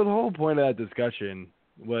so the whole point of that discussion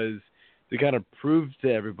was to kind of prove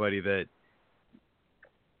to everybody that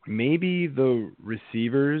maybe the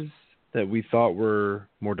receivers that we thought were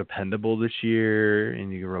more dependable this year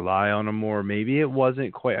and you can rely on them more, maybe it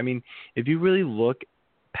wasn't quite. I mean, if you really look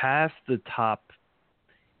past the top,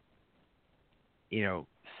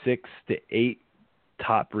 6 to 8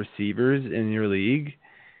 top receivers in your league,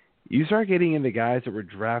 you start getting into guys that were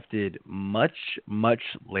drafted much, much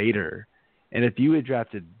later. And if you had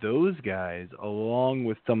drafted those guys along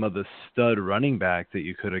with some of the stud running backs that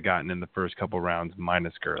you could have gotten in the first couple rounds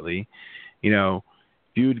minus Gurley, if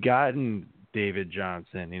you'd gotten David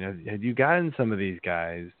Johnson, had you gotten some of these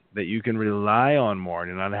guys that you can rely on more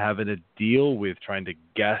and not having to deal with trying to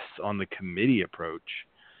guess on the committee approach,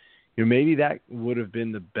 maybe that would have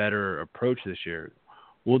been the better approach this year.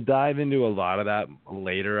 We'll dive into a lot of that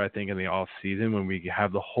later, I think, in the off season when we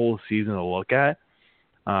have the whole season to look at.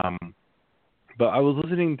 But I was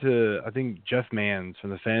listening to, I think, Jeff Manns from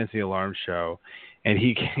the Fantasy Alarm Show, and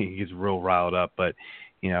he gets real riled up. But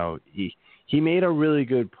he made a really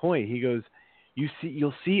good point. He goes,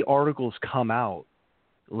 you'll see articles come out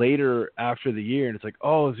later after the year, and it's like,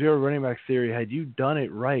 oh, zero running back theory. Had you done it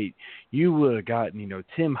right, you would have gotten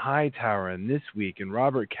Tim Hightower in this week and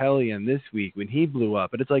Robert Kelly in this week when he blew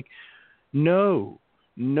up. And it's like, no,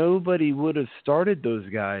 nobody would have started those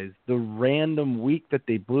guys the random week that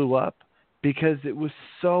they blew up because it was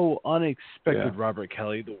so unexpected. Yeah. Robert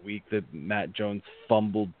Kelly, the week that Matt Jones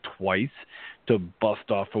fumbled twice to bust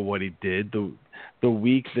off for what he did, the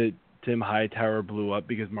week that Tim Hightower blew up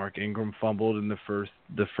because Mark Ingram fumbled in the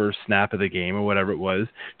first snap of the game or whatever it was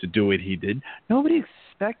to do what he did. Nobody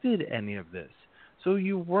expected any of this. So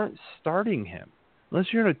you weren't starting him. Unless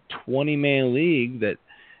you're in a 20-man league that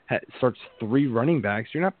starts 3 running backs,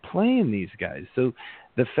 you're not playing these guys. So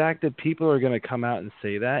the fact that people are going to come out and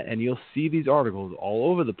say that, and you'll see these articles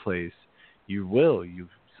all over the place, you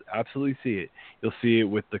absolutely see it. You'll see it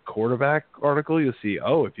with the quarterback article. You'll see,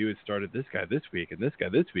 if you had started this guy this week and this guy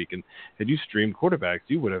this week, and had you streamed quarterbacks,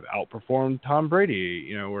 you would have outperformed Tom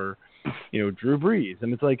Brady, or Drew Brees.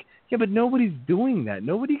 And it's like, yeah, but nobody's doing that.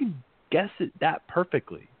 Nobody can guess it that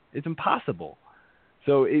perfectly. It's impossible.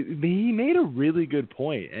 So he made a really good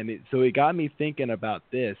point, and so it got me thinking about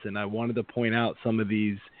this, and I wanted to point out some of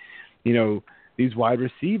these, these wide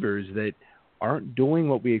receivers that aren't doing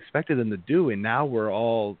what we expected them to do, and now we're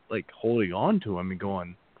all like holding on to them and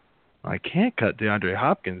going, I can't cut DeAndre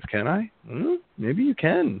Hopkins, can I? Maybe you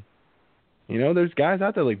can. There's guys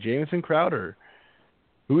out there like Jamison Crowder,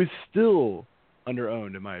 who is still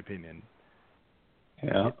under-owned in my opinion.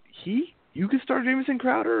 Yeah. You could start Jamison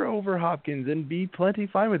Crowder over Hopkins and be plenty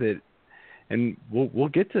fine with it, and we'll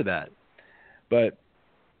get to that. But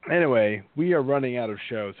anyway, we are running out of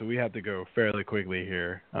show, so we have to go fairly quickly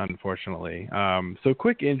here, unfortunately. So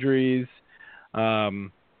quick injuries,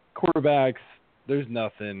 quarterbacks. There's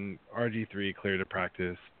nothing. RG3 cleared to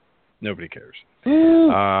practice. Nobody cares.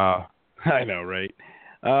 I know, right?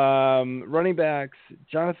 Running backs.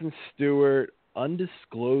 Jonathan Stewart.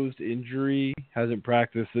 Undisclosed injury, hasn't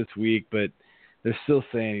practiced this week, but they're still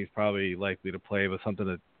saying he's probably likely to play, but something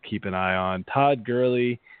to keep an eye on. Todd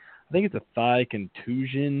Gurley, I think it's a thigh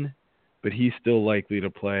contusion, but he's still likely to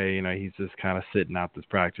play. He's just kind of sitting out this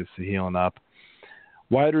practice, healing up.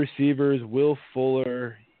 Wide receivers, Will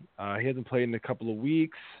Fuller, he hasn't played in a couple of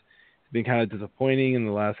weeks. It's been kind of disappointing in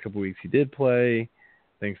the last couple of weeks he did play,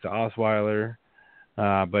 thanks to Osweiler.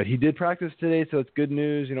 But he did practice today, so it's good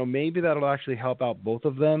news. Maybe that'll actually help out both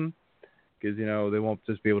of them because, they won't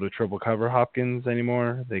just be able to triple cover Hopkins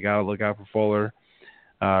anymore. They got to look out for Fuller.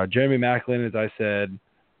 Jeremy Maclin, as I said.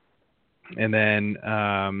 And then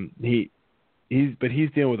he's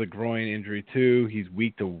dealing with a groin injury too. He's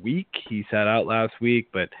week to week. He sat out last week,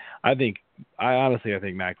 but I honestly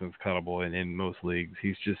think Macklin's cuttable in most leagues.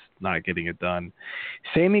 He's just not getting it done.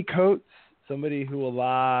 Sammy Coates, somebody who a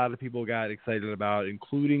lot of people got excited about,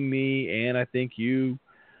 including me, and I think you.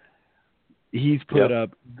 He's put up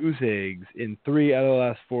goose eggs in 3 out of the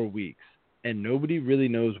last 4 weeks, and nobody really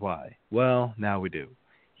knows why. Well, now we do.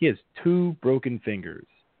 He has 2 broken fingers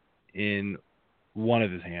in one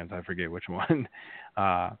of his hands. I forget which one.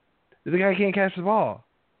 The guy can't catch the ball.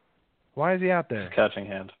 Why is he out there? Catching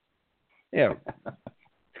hand. Yeah.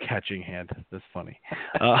 Catching hand. That's funny.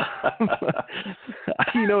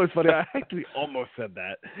 It's funny. I actually almost said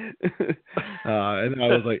that. And I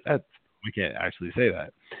was like, we can't actually say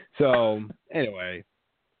that. So anyway,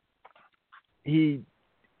 he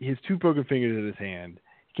has 2 broken fingers in his hand.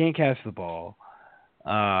 He can't catch the ball.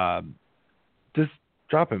 Just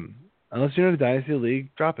drop him. Unless you're in a Dynasty League,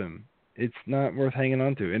 drop him. It's not worth hanging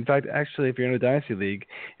on to. In fact, actually, if you're in a Dynasty League,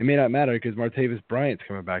 it may not matter because Martavis Bryant's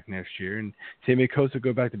coming back next year, and Sammy Coates will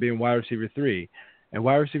go back to being wide receiver 3. And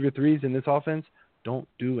wide receiver 3s in this offense don't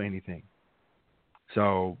do anything.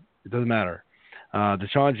 So it doesn't matter.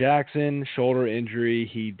 Deshaun Jackson, shoulder injury.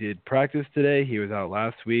 He did practice today. He was out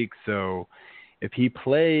last week. So if he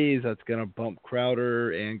plays, that's going to bump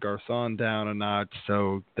Crowder and Garcon down a notch.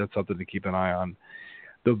 So that's something to keep an eye on.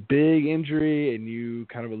 The big injury, and you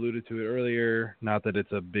kind of alluded to it earlier, not that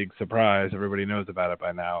it's a big surprise, everybody knows about it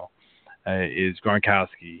by now, is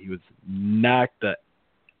Gronkowski. He was knocked the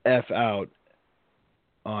F out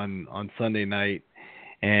on Sunday night,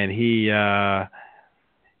 and he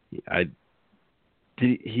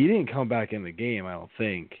didn't come back in the game, I don't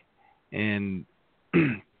think. And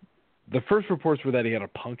the first reports were that he had a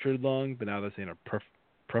punctured lung, but now they're saying a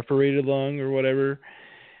perforated lung or whatever.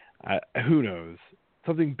 Who knows?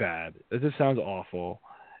 Something bad. It just sounds awful.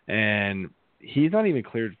 And he's not even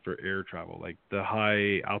cleared for air travel. Like, the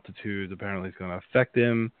high altitudes apparently is going to affect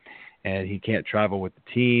him, and he can't travel with the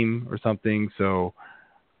team or something. So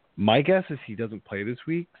my guess is he doesn't play this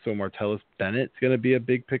week. So Martellus Bennett's going to be a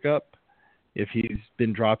big pickup if he's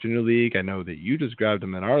been dropped in your league. I know that you just grabbed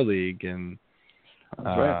him in our league, and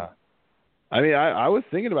right. I was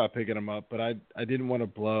thinking about picking him up, but I didn't want to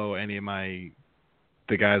blow any of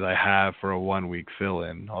the guys I have for a 1 week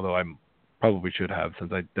fill-in, although I'm Probably should have,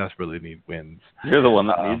 since I desperately need wins. You're the one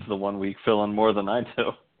that needs the 1 week fill-in more than I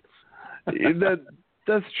do.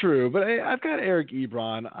 That's true, but I've got Eric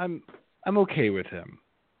Ebron. I'm okay with him.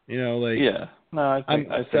 Yeah. No, I think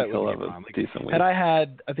he'll have a decent week. And I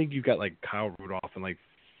think you've got like Kyle Rudolph and like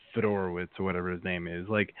Fedorowicz or whatever his name is.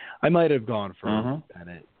 Like I might have gone for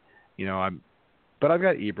Bennett. But I've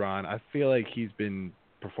got Ebron. I feel like he's been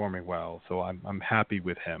performing well, so I'm happy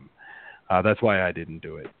with him. That's why I didn't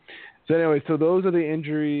do it. So anyway, those are the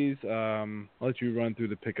injuries. I'll let you run through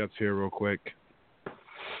the pickups here real quick.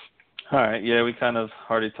 All right. Yeah, we kind of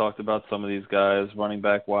already talked about some of these guys. Running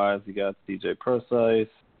back wise, you got DJ Procise.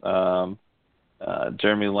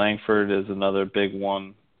 Jeremy Langford is another big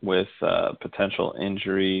one with potential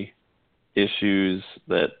injury issues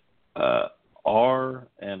that are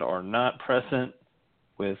and are not present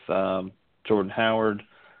with Jordan Howard.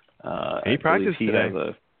 He practiced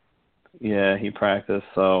today. He practiced.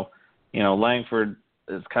 So, Langford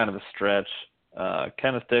is kind of a stretch.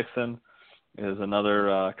 Kenneth Dixon is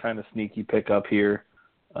another kind of sneaky pickup here.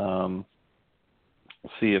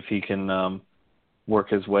 See if he can work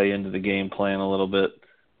his way into the game plan a little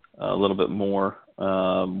bit more.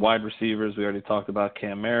 Wide receivers, we already talked about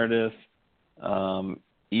Cam Meredith.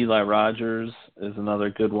 Eli Rogers is another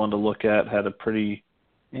good one to look at. Had a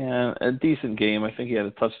decent game. I think he had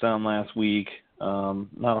a touchdown last week.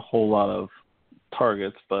 Not a whole lot of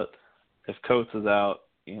targets, but if Coates is out,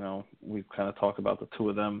 we've kind of talked about the two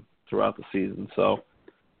of them throughout the season. So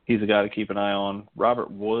he's a guy to keep an eye on.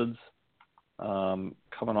 Robert Woods,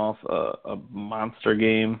 coming off a monster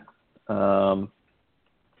game.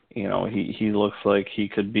 He looks like he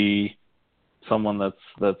could be someone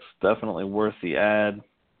that's definitely worth the ad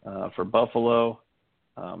for Buffalo.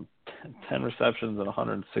 10 receptions and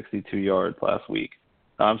 162 yards last week.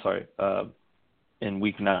 In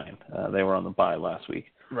week 9. They were on the bye last week.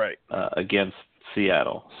 Right. Against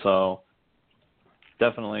Seattle. So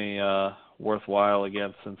definitely worthwhile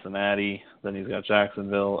against Cincinnati. Then he's got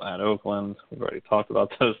Jacksonville at Oakland. We've already talked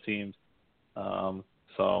about those teams.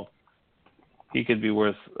 So he could be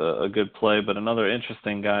worth a good play. But another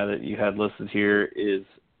interesting guy that you had listed here is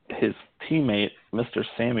his teammate, Mr.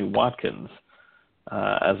 Sammy Watkins,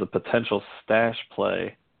 as a potential stash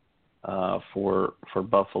play for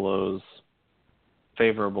Buffalo's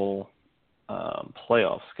favorable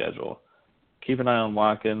playoff schedule. Keep an eye on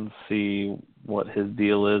Watkins, see what his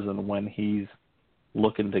deal is and when he's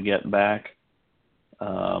looking to get back.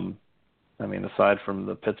 Aside from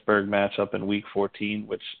the Pittsburgh matchup in Week 14,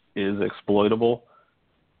 which is exploitable,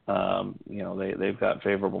 they've got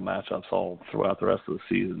favorable matchups all throughout the rest of the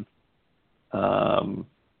season.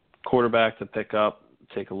 Quarterback to pick up,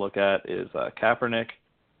 take a look at is Kaepernick.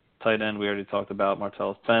 Tight end, we already talked about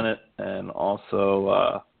Martellus Bennett, and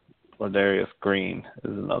also Ladarius Green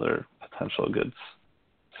is another potential good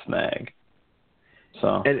snag.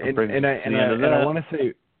 So,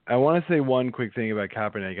 I want to say one quick thing about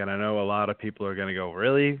Kaepernick, and I know a lot of people are going to go,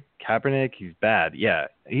 really? Kaepernick? He's bad. Yeah,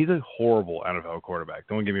 he's a horrible NFL quarterback.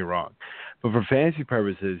 Don't get me wrong, but for fantasy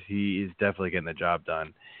purposes, he is definitely getting the job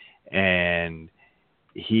done, and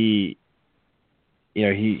he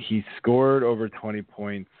scored over 20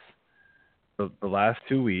 points the last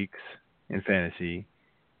 2 weeks in fantasy.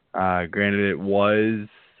 Granted, it was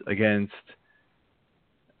against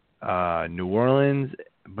New Orleans,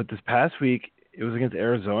 but this past week it was against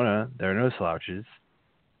Arizona. There are no slouches.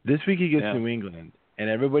 This week he gets New England, and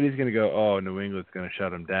everybody's going to go, oh, New England's going to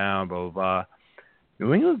shut him down, blah, blah, blah.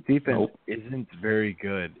 New England's defense isn't very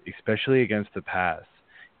good, especially against the pass.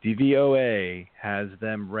 DVOA has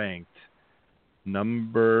them ranked I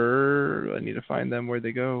need to find them where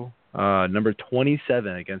they go. Number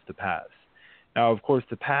 27 against the pass. Now, of course,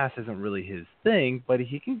 the pass isn't really his thing, but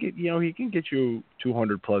he can get you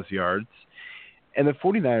 200 plus yards. And the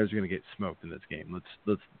 49ers are going to get smoked in this game.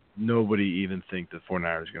 Let's nobody even think the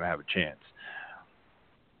 49ers are going to have a chance.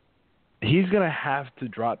 He's going to have to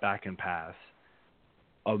drop back and pass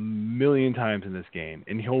a million times in this game,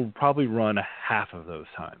 and he'll probably run a half of those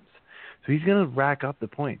times. So he's going to rack up the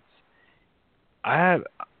points.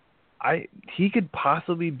 He could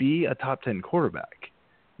possibly be a top 10 quarterback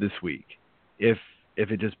this week if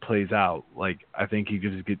it just plays out. Like, I think he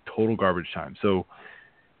could just get total garbage time. So,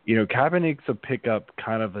 Kaepernick's a pickup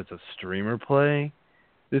kind of as a streamer play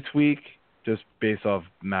this week, just based off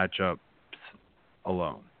matchups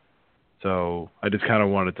alone. So I just kind of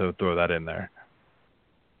wanted to throw that in there.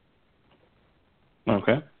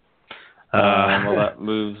 Okay. Well, that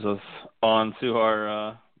moves us on to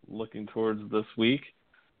our looking towards this week.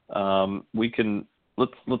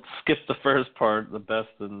 Let's skip the first part, the best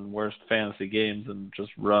and worst fantasy games, and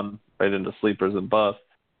just run right into sleepers and busts.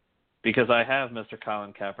 because I have Mr.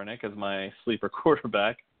 Colin Kaepernick as my sleeper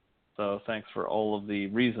quarterback. So thanks for all of the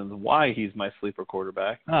reasons why he's my sleeper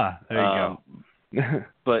quarterback. There you go.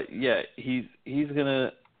 But yeah, he's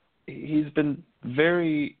been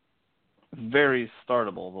very, very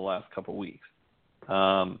startable the last couple weeks.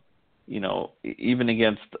 Even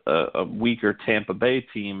against a weaker Tampa Bay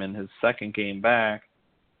team in his second game back,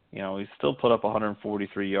 he still put up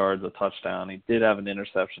 143 yards, a touchdown. He did have an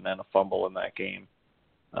interception and a fumble in that game.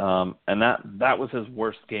 And that was his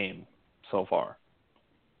worst game so far.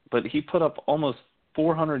 But he put up almost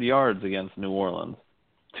 400 yards against New Orleans,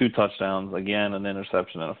 2 touchdowns, again, an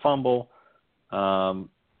interception and a fumble.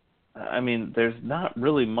 There's not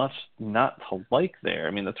really much not to like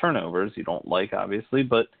there. The turnovers you don't like, obviously,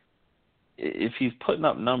 but if he's putting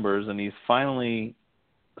up numbers and he's finally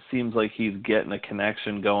seems like he's getting a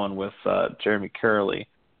connection going with Jeremy Curley.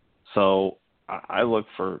 So I look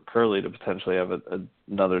for Curley to potentially have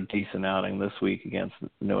another decent outing this week against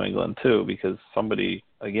New England too, because somebody,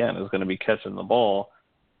 again, is going to be catching the ball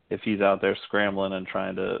if he's out there scrambling and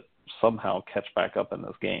trying to somehow catch back up in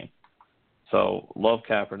this game. So love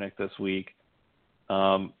Kaepernick this week.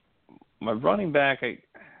 My running back,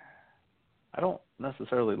 I don't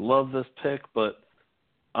necessarily love this pick, but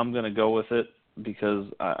I'm going to go with it because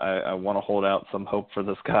I want to hold out some hope for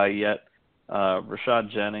this guy yet. Rashad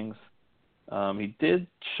Jennings. He did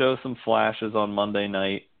show some flashes on Monday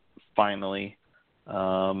night, finally.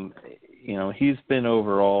 He's been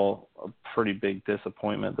overall a pretty big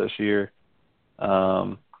disappointment this year.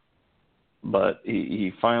 But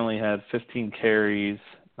he finally had 15 carries,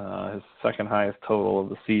 his second highest total of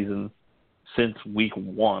the season since week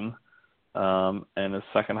 1, and his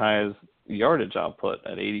second highest yardage output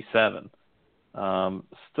at 87.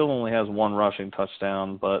 Still only has 1 rushing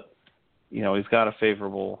touchdown, but he's got a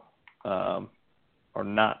favorable or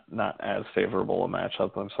not as favorable a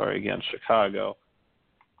matchup, against Chicago.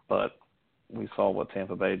 But we saw what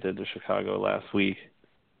Tampa Bay did to Chicago last week.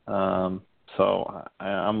 So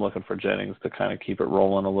I'm looking for Jennings to kind of keep it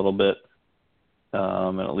rolling a little bit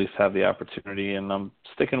and at least have the opportunity. And I'm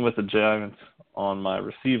sticking with the Giants on my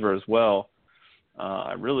receiver as well.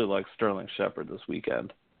 I really like Sterling Shepard this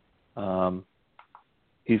weekend.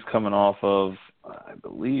 He's coming off of, I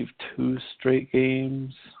believe, 2 straight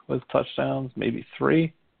games with touchdowns, maybe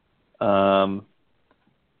 3. And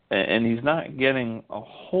he's not getting a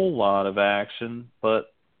whole lot of action,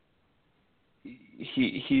 but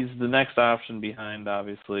he's the next option behind,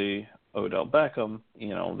 obviously, Odell Beckham.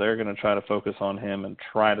 They're going to try to focus on him and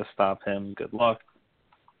try to stop him. Good luck.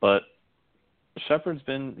 But Shepard's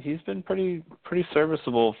been pretty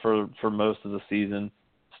serviceable for most of the season.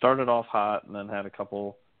 Started off hot and then had a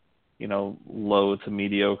couple, low to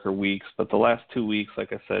mediocre weeks. But the last 2 weeks,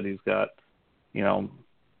 like I said, he's got,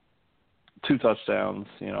 2 touchdowns,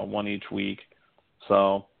 1 each week.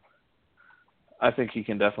 So I think he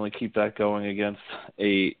can definitely keep that going against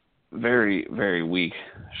a very, very weak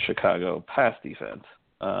Chicago pass defense.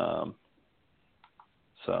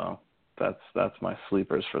 So that's my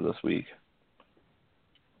sleepers for this week.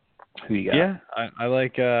 Who you got? Yeah, I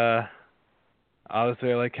like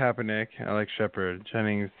obviously I like Kaepernick. I like Shepard.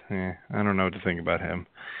 Jennings, I don't know what to think about him.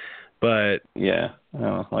 But yeah,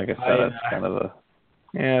 like I said, it's kind of a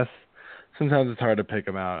yes. Sometimes it's hard to pick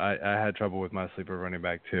them out. I had trouble with my sleeper running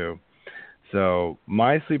back too. So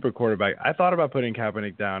my sleeper quarterback, I thought about putting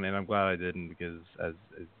Kaepernick down, and I'm glad I didn't because as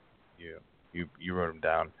you wrote him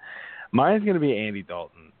down. Mine's going to be Andy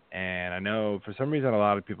Dalton, and I know for some reason a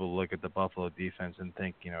lot of people look at the Buffalo defense and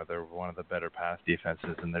think they're one of the better pass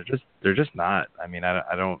defenses, and they're just not. I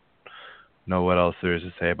don't know what else there is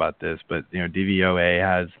to say about this, but DVOA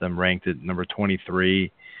has them ranked at number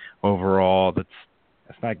 23 overall. That's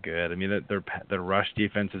not good. Their rush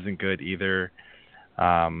defense isn't good either.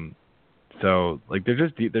 So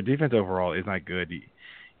their defense overall is not good.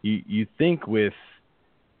 You think with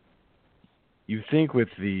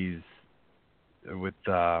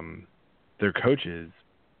their coaches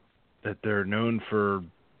that they're known for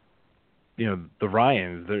the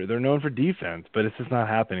Ryans. They're known for defense, but it's just not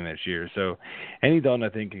happening this year. So Andy Dalton, I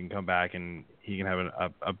think, can come back and he can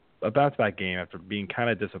have a bounce back game after being kind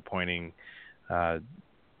of disappointing 2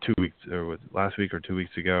 weeks or last week or 2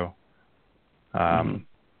 weeks ago.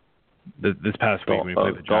 This past week when we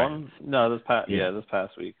played the Giants. No, this past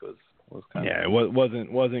week was kind of. Yeah, it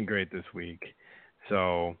wasn't great this week.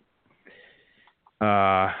 So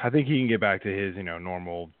I think he can get back to his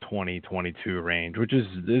normal 20-22 range, which is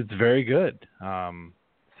very good.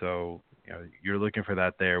 So you're looking for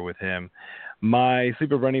that there with him. My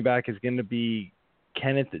sleeper running back is going to be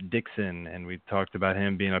Kenneth Dixon, and we talked about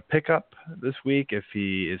him being a pickup this week. If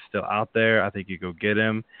he is still out there, I think you go get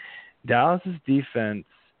him. Dallas's defense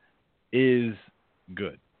is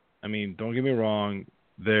good. I mean, don't get me wrong.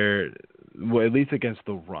 They're at least against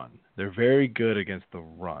the run. They're very good against the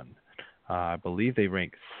run. I believe they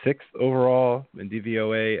rank 6th overall in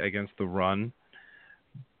DVOA against the run.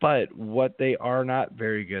 But what they are not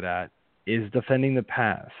very good at is defending the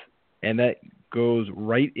pass. And that goes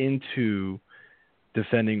right into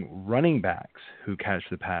defending running backs who catch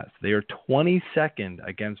the pass. They are 22nd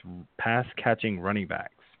against pass-catching running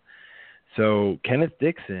backs. So Kenneth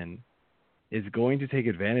Dixon is going to take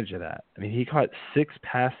advantage of that. I mean, he caught 6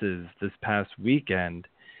 passes this past weekend,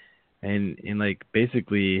 and in like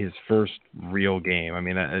basically his first real game. I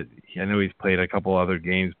mean, I know he's played a couple other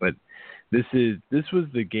games, but this was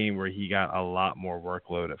the game where he got a lot more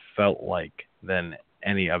workload, it felt like, than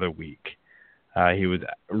any other week. He was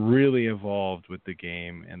really involved with the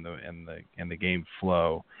game and the game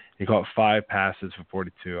flow. He caught 5 passes for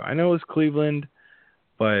 42. I know it was Cleveland,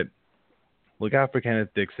 but look out for Kenneth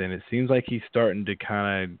Dixon. It seems like he's starting to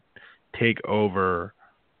kind of take over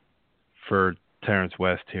for Terrence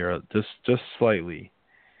West here, just slightly.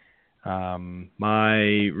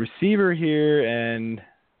 My receiver here, and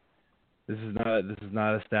this is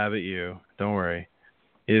not a stab at you, don't worry,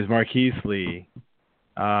 is Marquise Lee.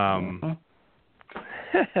 The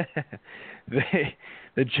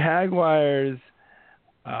Jaguars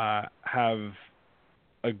have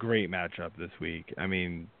a great matchup this week. I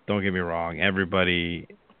mean, don't get me wrong. Everybody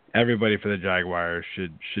for the Jaguars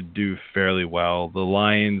should do fairly well. The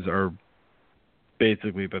Lions are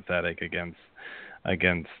basically pathetic against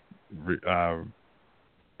the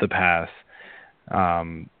pass.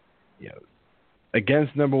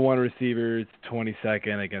 Against number 1 receivers,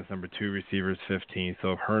 22nd. Against number 2 receivers, 15th.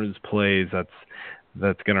 So if Hearns plays,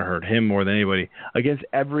 that's going to hurt him more than anybody. Against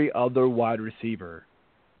every other wide receiver,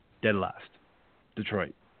 dead last,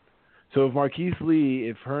 Detroit. So if Marquise Lee,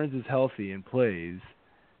 if Hearns is healthy and plays,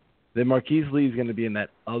 then Marquise Lee is going to be in that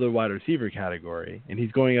other wide receiver category, and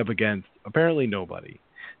he's going up against apparently nobody.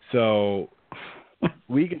 So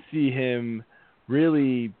we could see him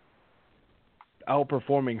really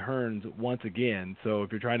outperforming Hearns once again. So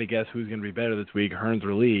if you're trying to guess who's going to be better this week, Hearns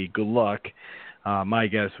or Lee, good luck. My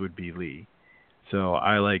guess would be Lee. So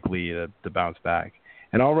I like Lee to bounce back.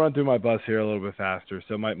 And I'll run through my bust here a little bit faster.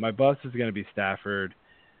 So my bust is going to be Stafford.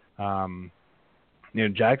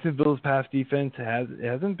 Jacksonville's pass defense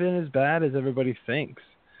hasn't been as bad as everybody thinks.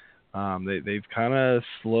 They've kind of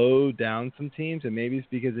slowed down some teams, and maybe it's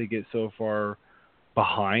because they get so far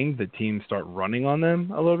behind the teams start running on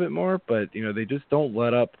them a little bit more. But they just don't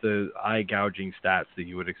let up the eye-gouging stats that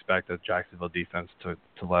you would expect a Jacksonville defense to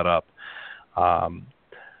let up.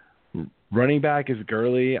 Running back is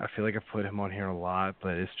Gurley. I feel like I've put him on here a lot,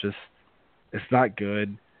 but it's not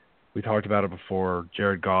good. We talked about it before.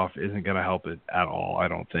 Jared Goff isn't going to help it at all, I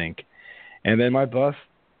don't think. And then my bust,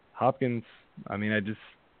 Hopkins. I mean,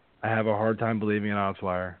 I have a hard time believing in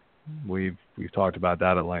Osweiler. We've talked about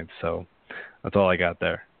that at length, so that's all I got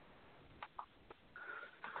there.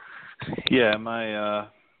 Yeah, my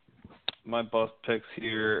bust picks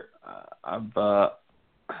here.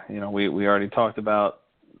 We already talked about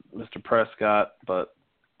Mr. Prescott, but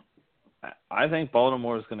I think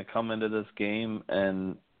Baltimore is going to come into this game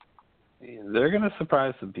and they're going to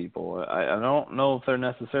surprise some people. I don't know if they're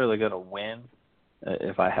necessarily going to win,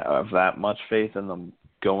 if I have that much faith in them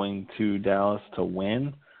going to Dallas to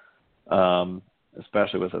win,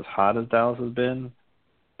 especially with as hot as Dallas has been.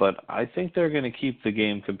 But I think they're going to keep the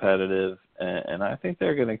game competitive, and I think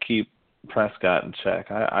they're going to keep Prescott in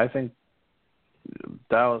check. I think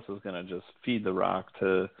Dallas is going to just feed the rock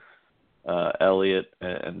to Elliott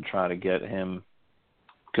and try to get him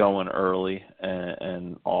going early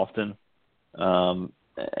and often.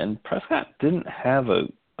 And Prescott didn't have a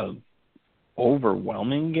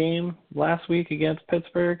overwhelming game last week against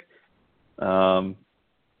Pittsburgh.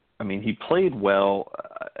 He played well.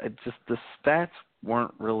 The stats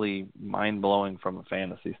weren't really mind-blowing from a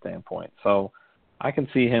fantasy standpoint. So I can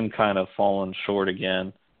see him kind of falling short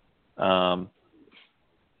again. But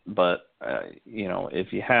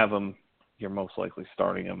if you have him, you're most likely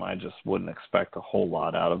starting him. I just wouldn't expect a whole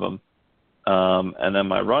lot out of him. And then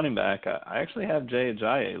my running back, I actually have Jay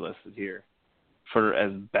Ajayi listed here. For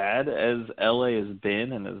as bad as LA has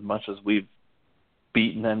been and as much as we've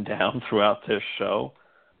beaten them down throughout this show,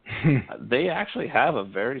 they actually have a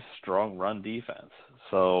very strong run defense.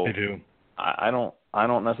 So they do. I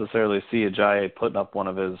don't necessarily see Ajayi putting up one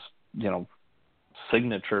of his,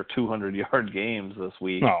 signature 200-yard games this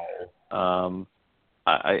week. No.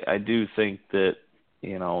 I do think that,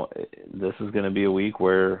 this is going to be a week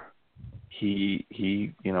where he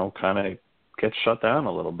kind of gets shut down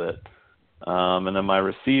a little bit. And then my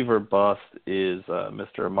receiver bust is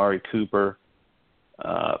Mr. Amari Cooper.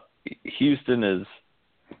 Houston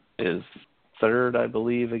is third, I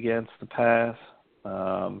believe, against the pass.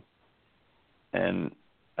 And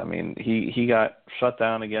I mean, he got shut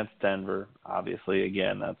down against Denver. Obviously,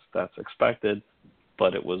 again, that's expected,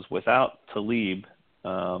 but it was without Talib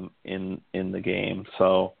in the game.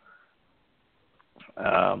 So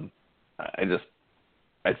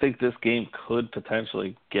I think this game could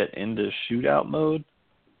potentially get into shootout mode.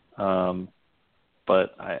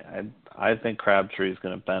 But I think Crabtree is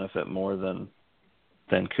going to benefit more than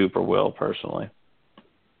Cooper will, personally.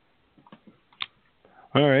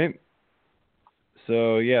 All right.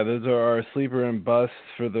 So, yeah, those are our sleeper and busts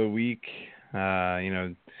for the week.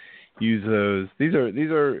 Use those. These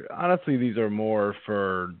are honestly, these are more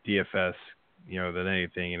for DFS, than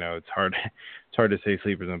anything. It's hard to say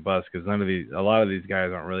sleepers and busts because a lot of these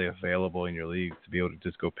guys aren't really available in your league to be able to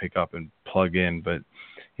just go pick up and plug in. But,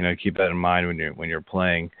 keep that in mind when you're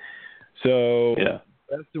playing. So, yeah.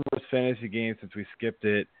 That's the worst fantasy game since we skipped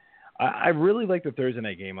it. I really like the Thursday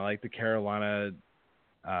night game. I like the Carolina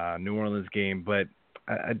New Orleans game, but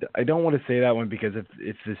I don't want to say that one because if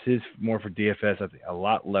this is more for DFS, I think a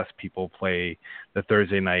lot less people play the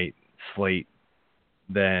Thursday night slate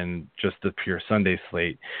than just the pure Sunday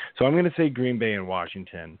slate. So I'm going to say Green Bay and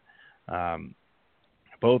Washington.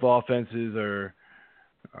 Both offenses are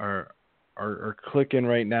clicking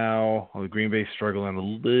right now. Well, Green Bay struggling a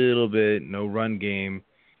little bit, no run game,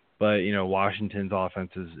 but Washington's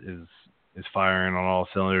offense is firing on all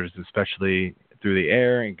cylinders, especially through the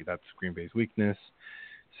air, and that's Green Bay's weakness.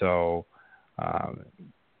 So I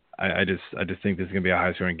just think this is gonna be a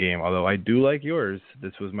high scoring game. Although I do like yours.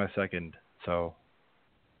 This was my second. So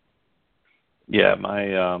yeah,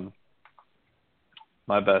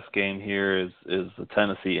 my best game here is the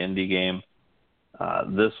Tennessee Indy game.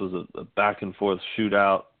 This was a back and forth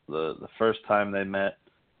shootout. The first time they met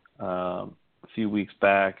a few weeks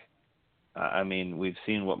back. I mean, we've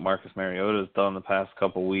seen what Marcus Mariota has done the past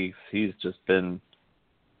couple weeks. He's just been,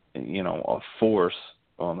 a force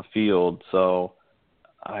on the field. So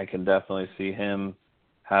I can definitely see him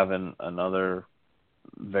having another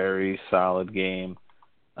very solid game.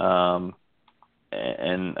 And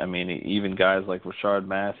I mean, even guys like Rashard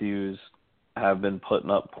Matthews have been putting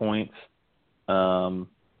up points, the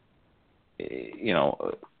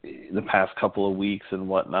past couple of weeks and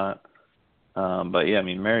whatnot. But yeah, I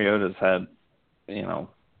mean, Mariota's had,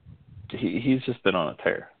 he's just been on a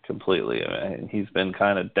tear completely. I mean, he's been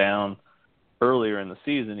kind of down earlier in the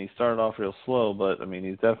season. He started off real slow, but I mean,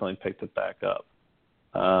 he's definitely picked it back up.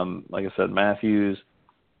 Like I said, Matthews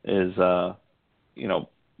is,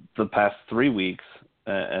 the past 3 weeks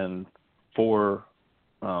and 5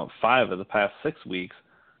 of the past 6 weeks,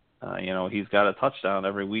 he's got a touchdown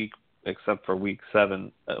every week except for week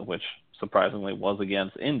 7, which surprisingly was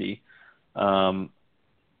against Indy. But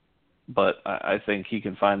I think he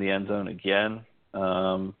can find the end zone again.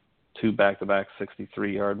 2 back-to-back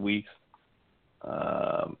 63-yard weeks.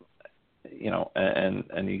 And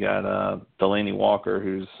you got Delaney Walker,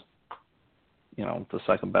 who's, the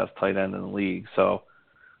second best tight end in the league. So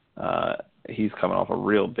he's coming off a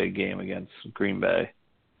real big game against Green Bay.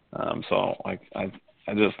 So I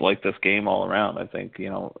just like this game all around. I think,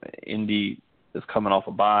 Indy is coming off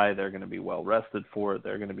a bye. They're going to be well rested for it.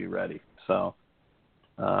 They're going to be ready. So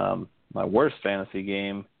my worst fantasy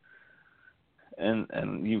game,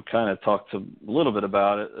 and you kind of talked a little bit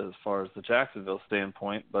about it as far as the Jacksonville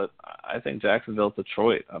standpoint, but I think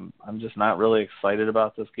Jacksonville-Detroit, I'm just not really excited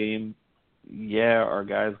about this game. Yeah, our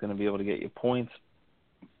guy's going to be able to get you points,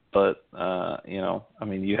 but,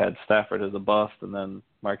 you had Stafford as a bust and then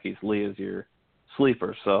Marquise Lee as your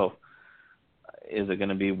sleeper, so is it going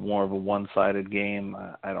to be more of a one-sided game?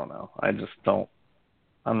 I don't know.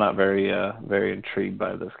 I'm not very intrigued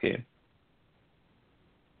by this game.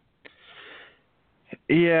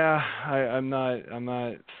 Yeah, I'm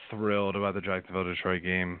not thrilled about the Jacksonville-Detroit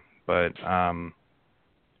game, but I'm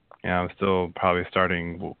still probably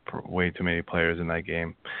starting way too many players in that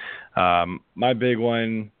game. My big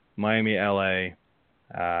one, Miami-LA.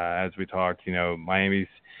 As we talked, Miami's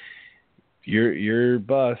your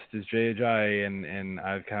bust is J.J. and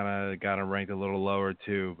I've kind of got him ranked a little lower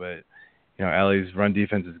too, but LA's run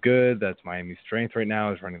defense is good. That's Miami's strength right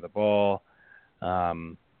now, is running the ball.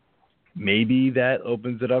 Maybe that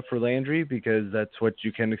opens it up for Landry because that's what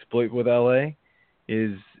you can exploit with LA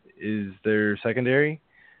is their secondary.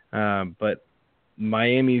 But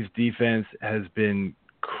Miami's defense has been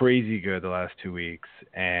crazy good the last 2 weeks,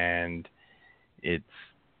 and it's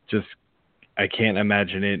just I can't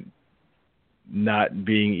imagine it not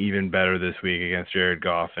being even better this week against Jared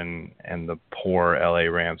Goff and the poor LA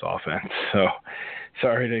Rams offense. So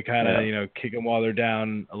sorry to kind of, kick them while they're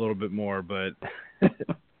down a little bit more, but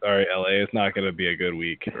sorry, LA, it's not going to be a good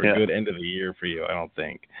week or a good end of the year for you, I don't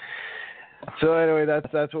think. So anyway,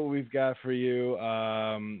 that's what we've got for you.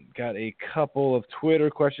 Got a couple of Twitter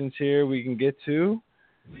questions here we can get to.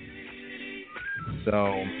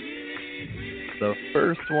 So the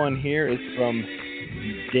first one here is from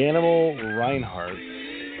Danimal Reinhardt.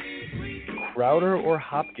 Crowder or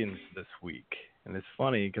Hopkins this week? And it's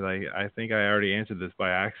funny because I think I already answered this by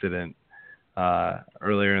accident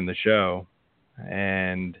earlier in the show.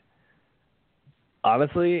 And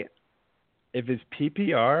honestly, if it's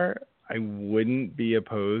PPR, I wouldn't be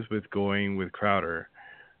opposed with going with Crowder.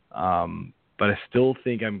 But I still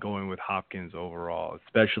think I'm going with Hopkins overall,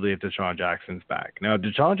 especially if Deshaun Jackson's back. Now, if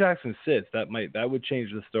Deshaun Jackson sits, that would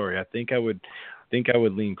change the story. I think I would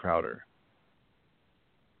lean Crowder.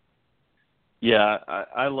 Yeah,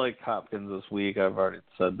 I like Hopkins this week. I've already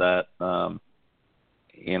said that.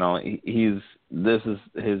 This is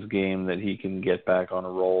his game that he can get back on a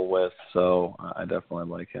roll with, so I definitely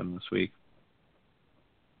like him this week.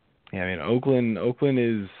 Yeah, I mean, Oakland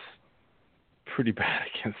is pretty bad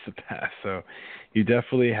against the pass, so you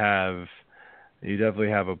definitely have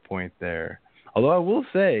a point there. Although I will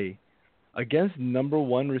say, against number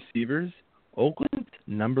 1 receivers, Oakland's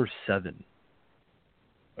number 7,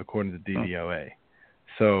 according to DVOA.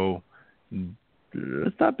 So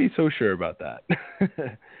let's not be so sure about that.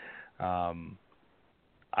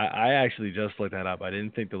 I actually just looked that up. I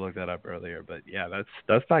didn't think to look that up earlier, but yeah,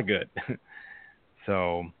 that's not good.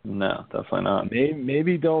 So no, definitely not.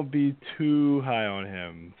 Maybe don't be too high on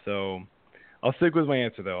him. So I'll stick with my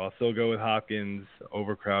answer though. I'll still go with Hopkins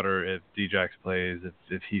over Crowder if Djax plays.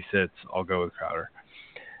 If he sits, I'll go with Crowder.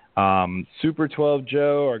 Super 12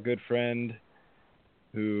 Joe, our good friend,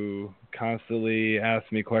 who constantly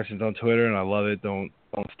asks me questions on Twitter, and I love it. Don't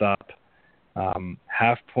stop.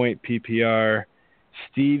 Half point PPR,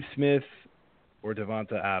 Steve Smith or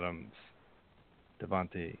Devonta Adams.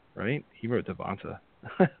 Devontae, right? He wrote Devonta.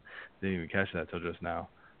 Didn't even catch that till just now.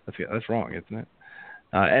 That's wrong, isn't it?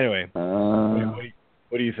 Anyway,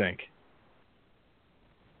 what do you think?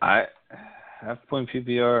 I half point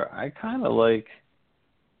PPR. I kind of like.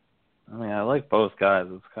 I mean, I like both guys.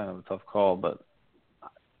 It's kind of a tough call, but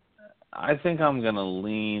I think I'm gonna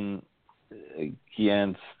lean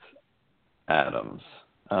against Adams.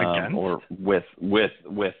 Or with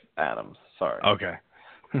Adams. Sorry. Okay.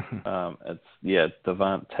 It's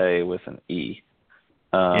Devontae with an E.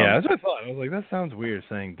 Yeah, that's what I thought. I was like, that sounds weird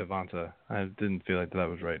saying Devonta. I didn't feel like that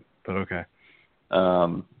was right, but okay.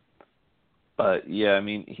 But yeah, I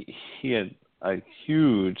mean, he had a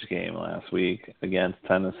huge game last week against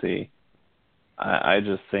Tennessee. I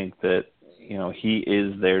just think that he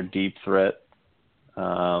is their deep threat.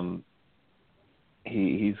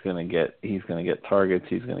 He's gonna get targets.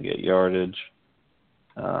 He's gonna get yardage.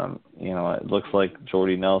 It looks like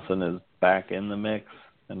Jordy Nelson is back in the mix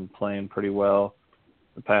and playing pretty well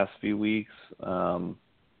the past few weeks.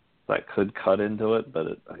 That could cut into it,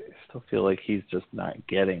 but I still feel like he's just not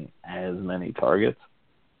getting as many targets.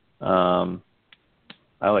 I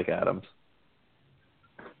like Adams.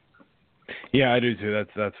 Yeah, I do too.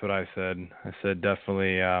 That's what I said. I said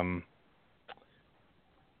definitely. I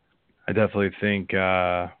definitely think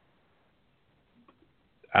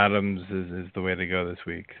Adams is the way to go this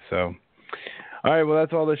week. So, all right. Well,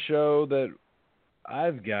 that's all the show that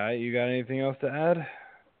I've got. You got anything else to add?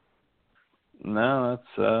 No,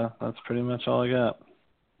 that's pretty much all I got.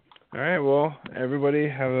 All right. Well, everybody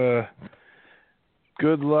have a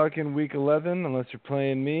good luck in week 11, unless you're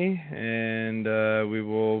playing me, and we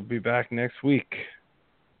will be back next week.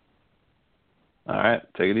 All right.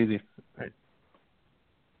 Take it easy.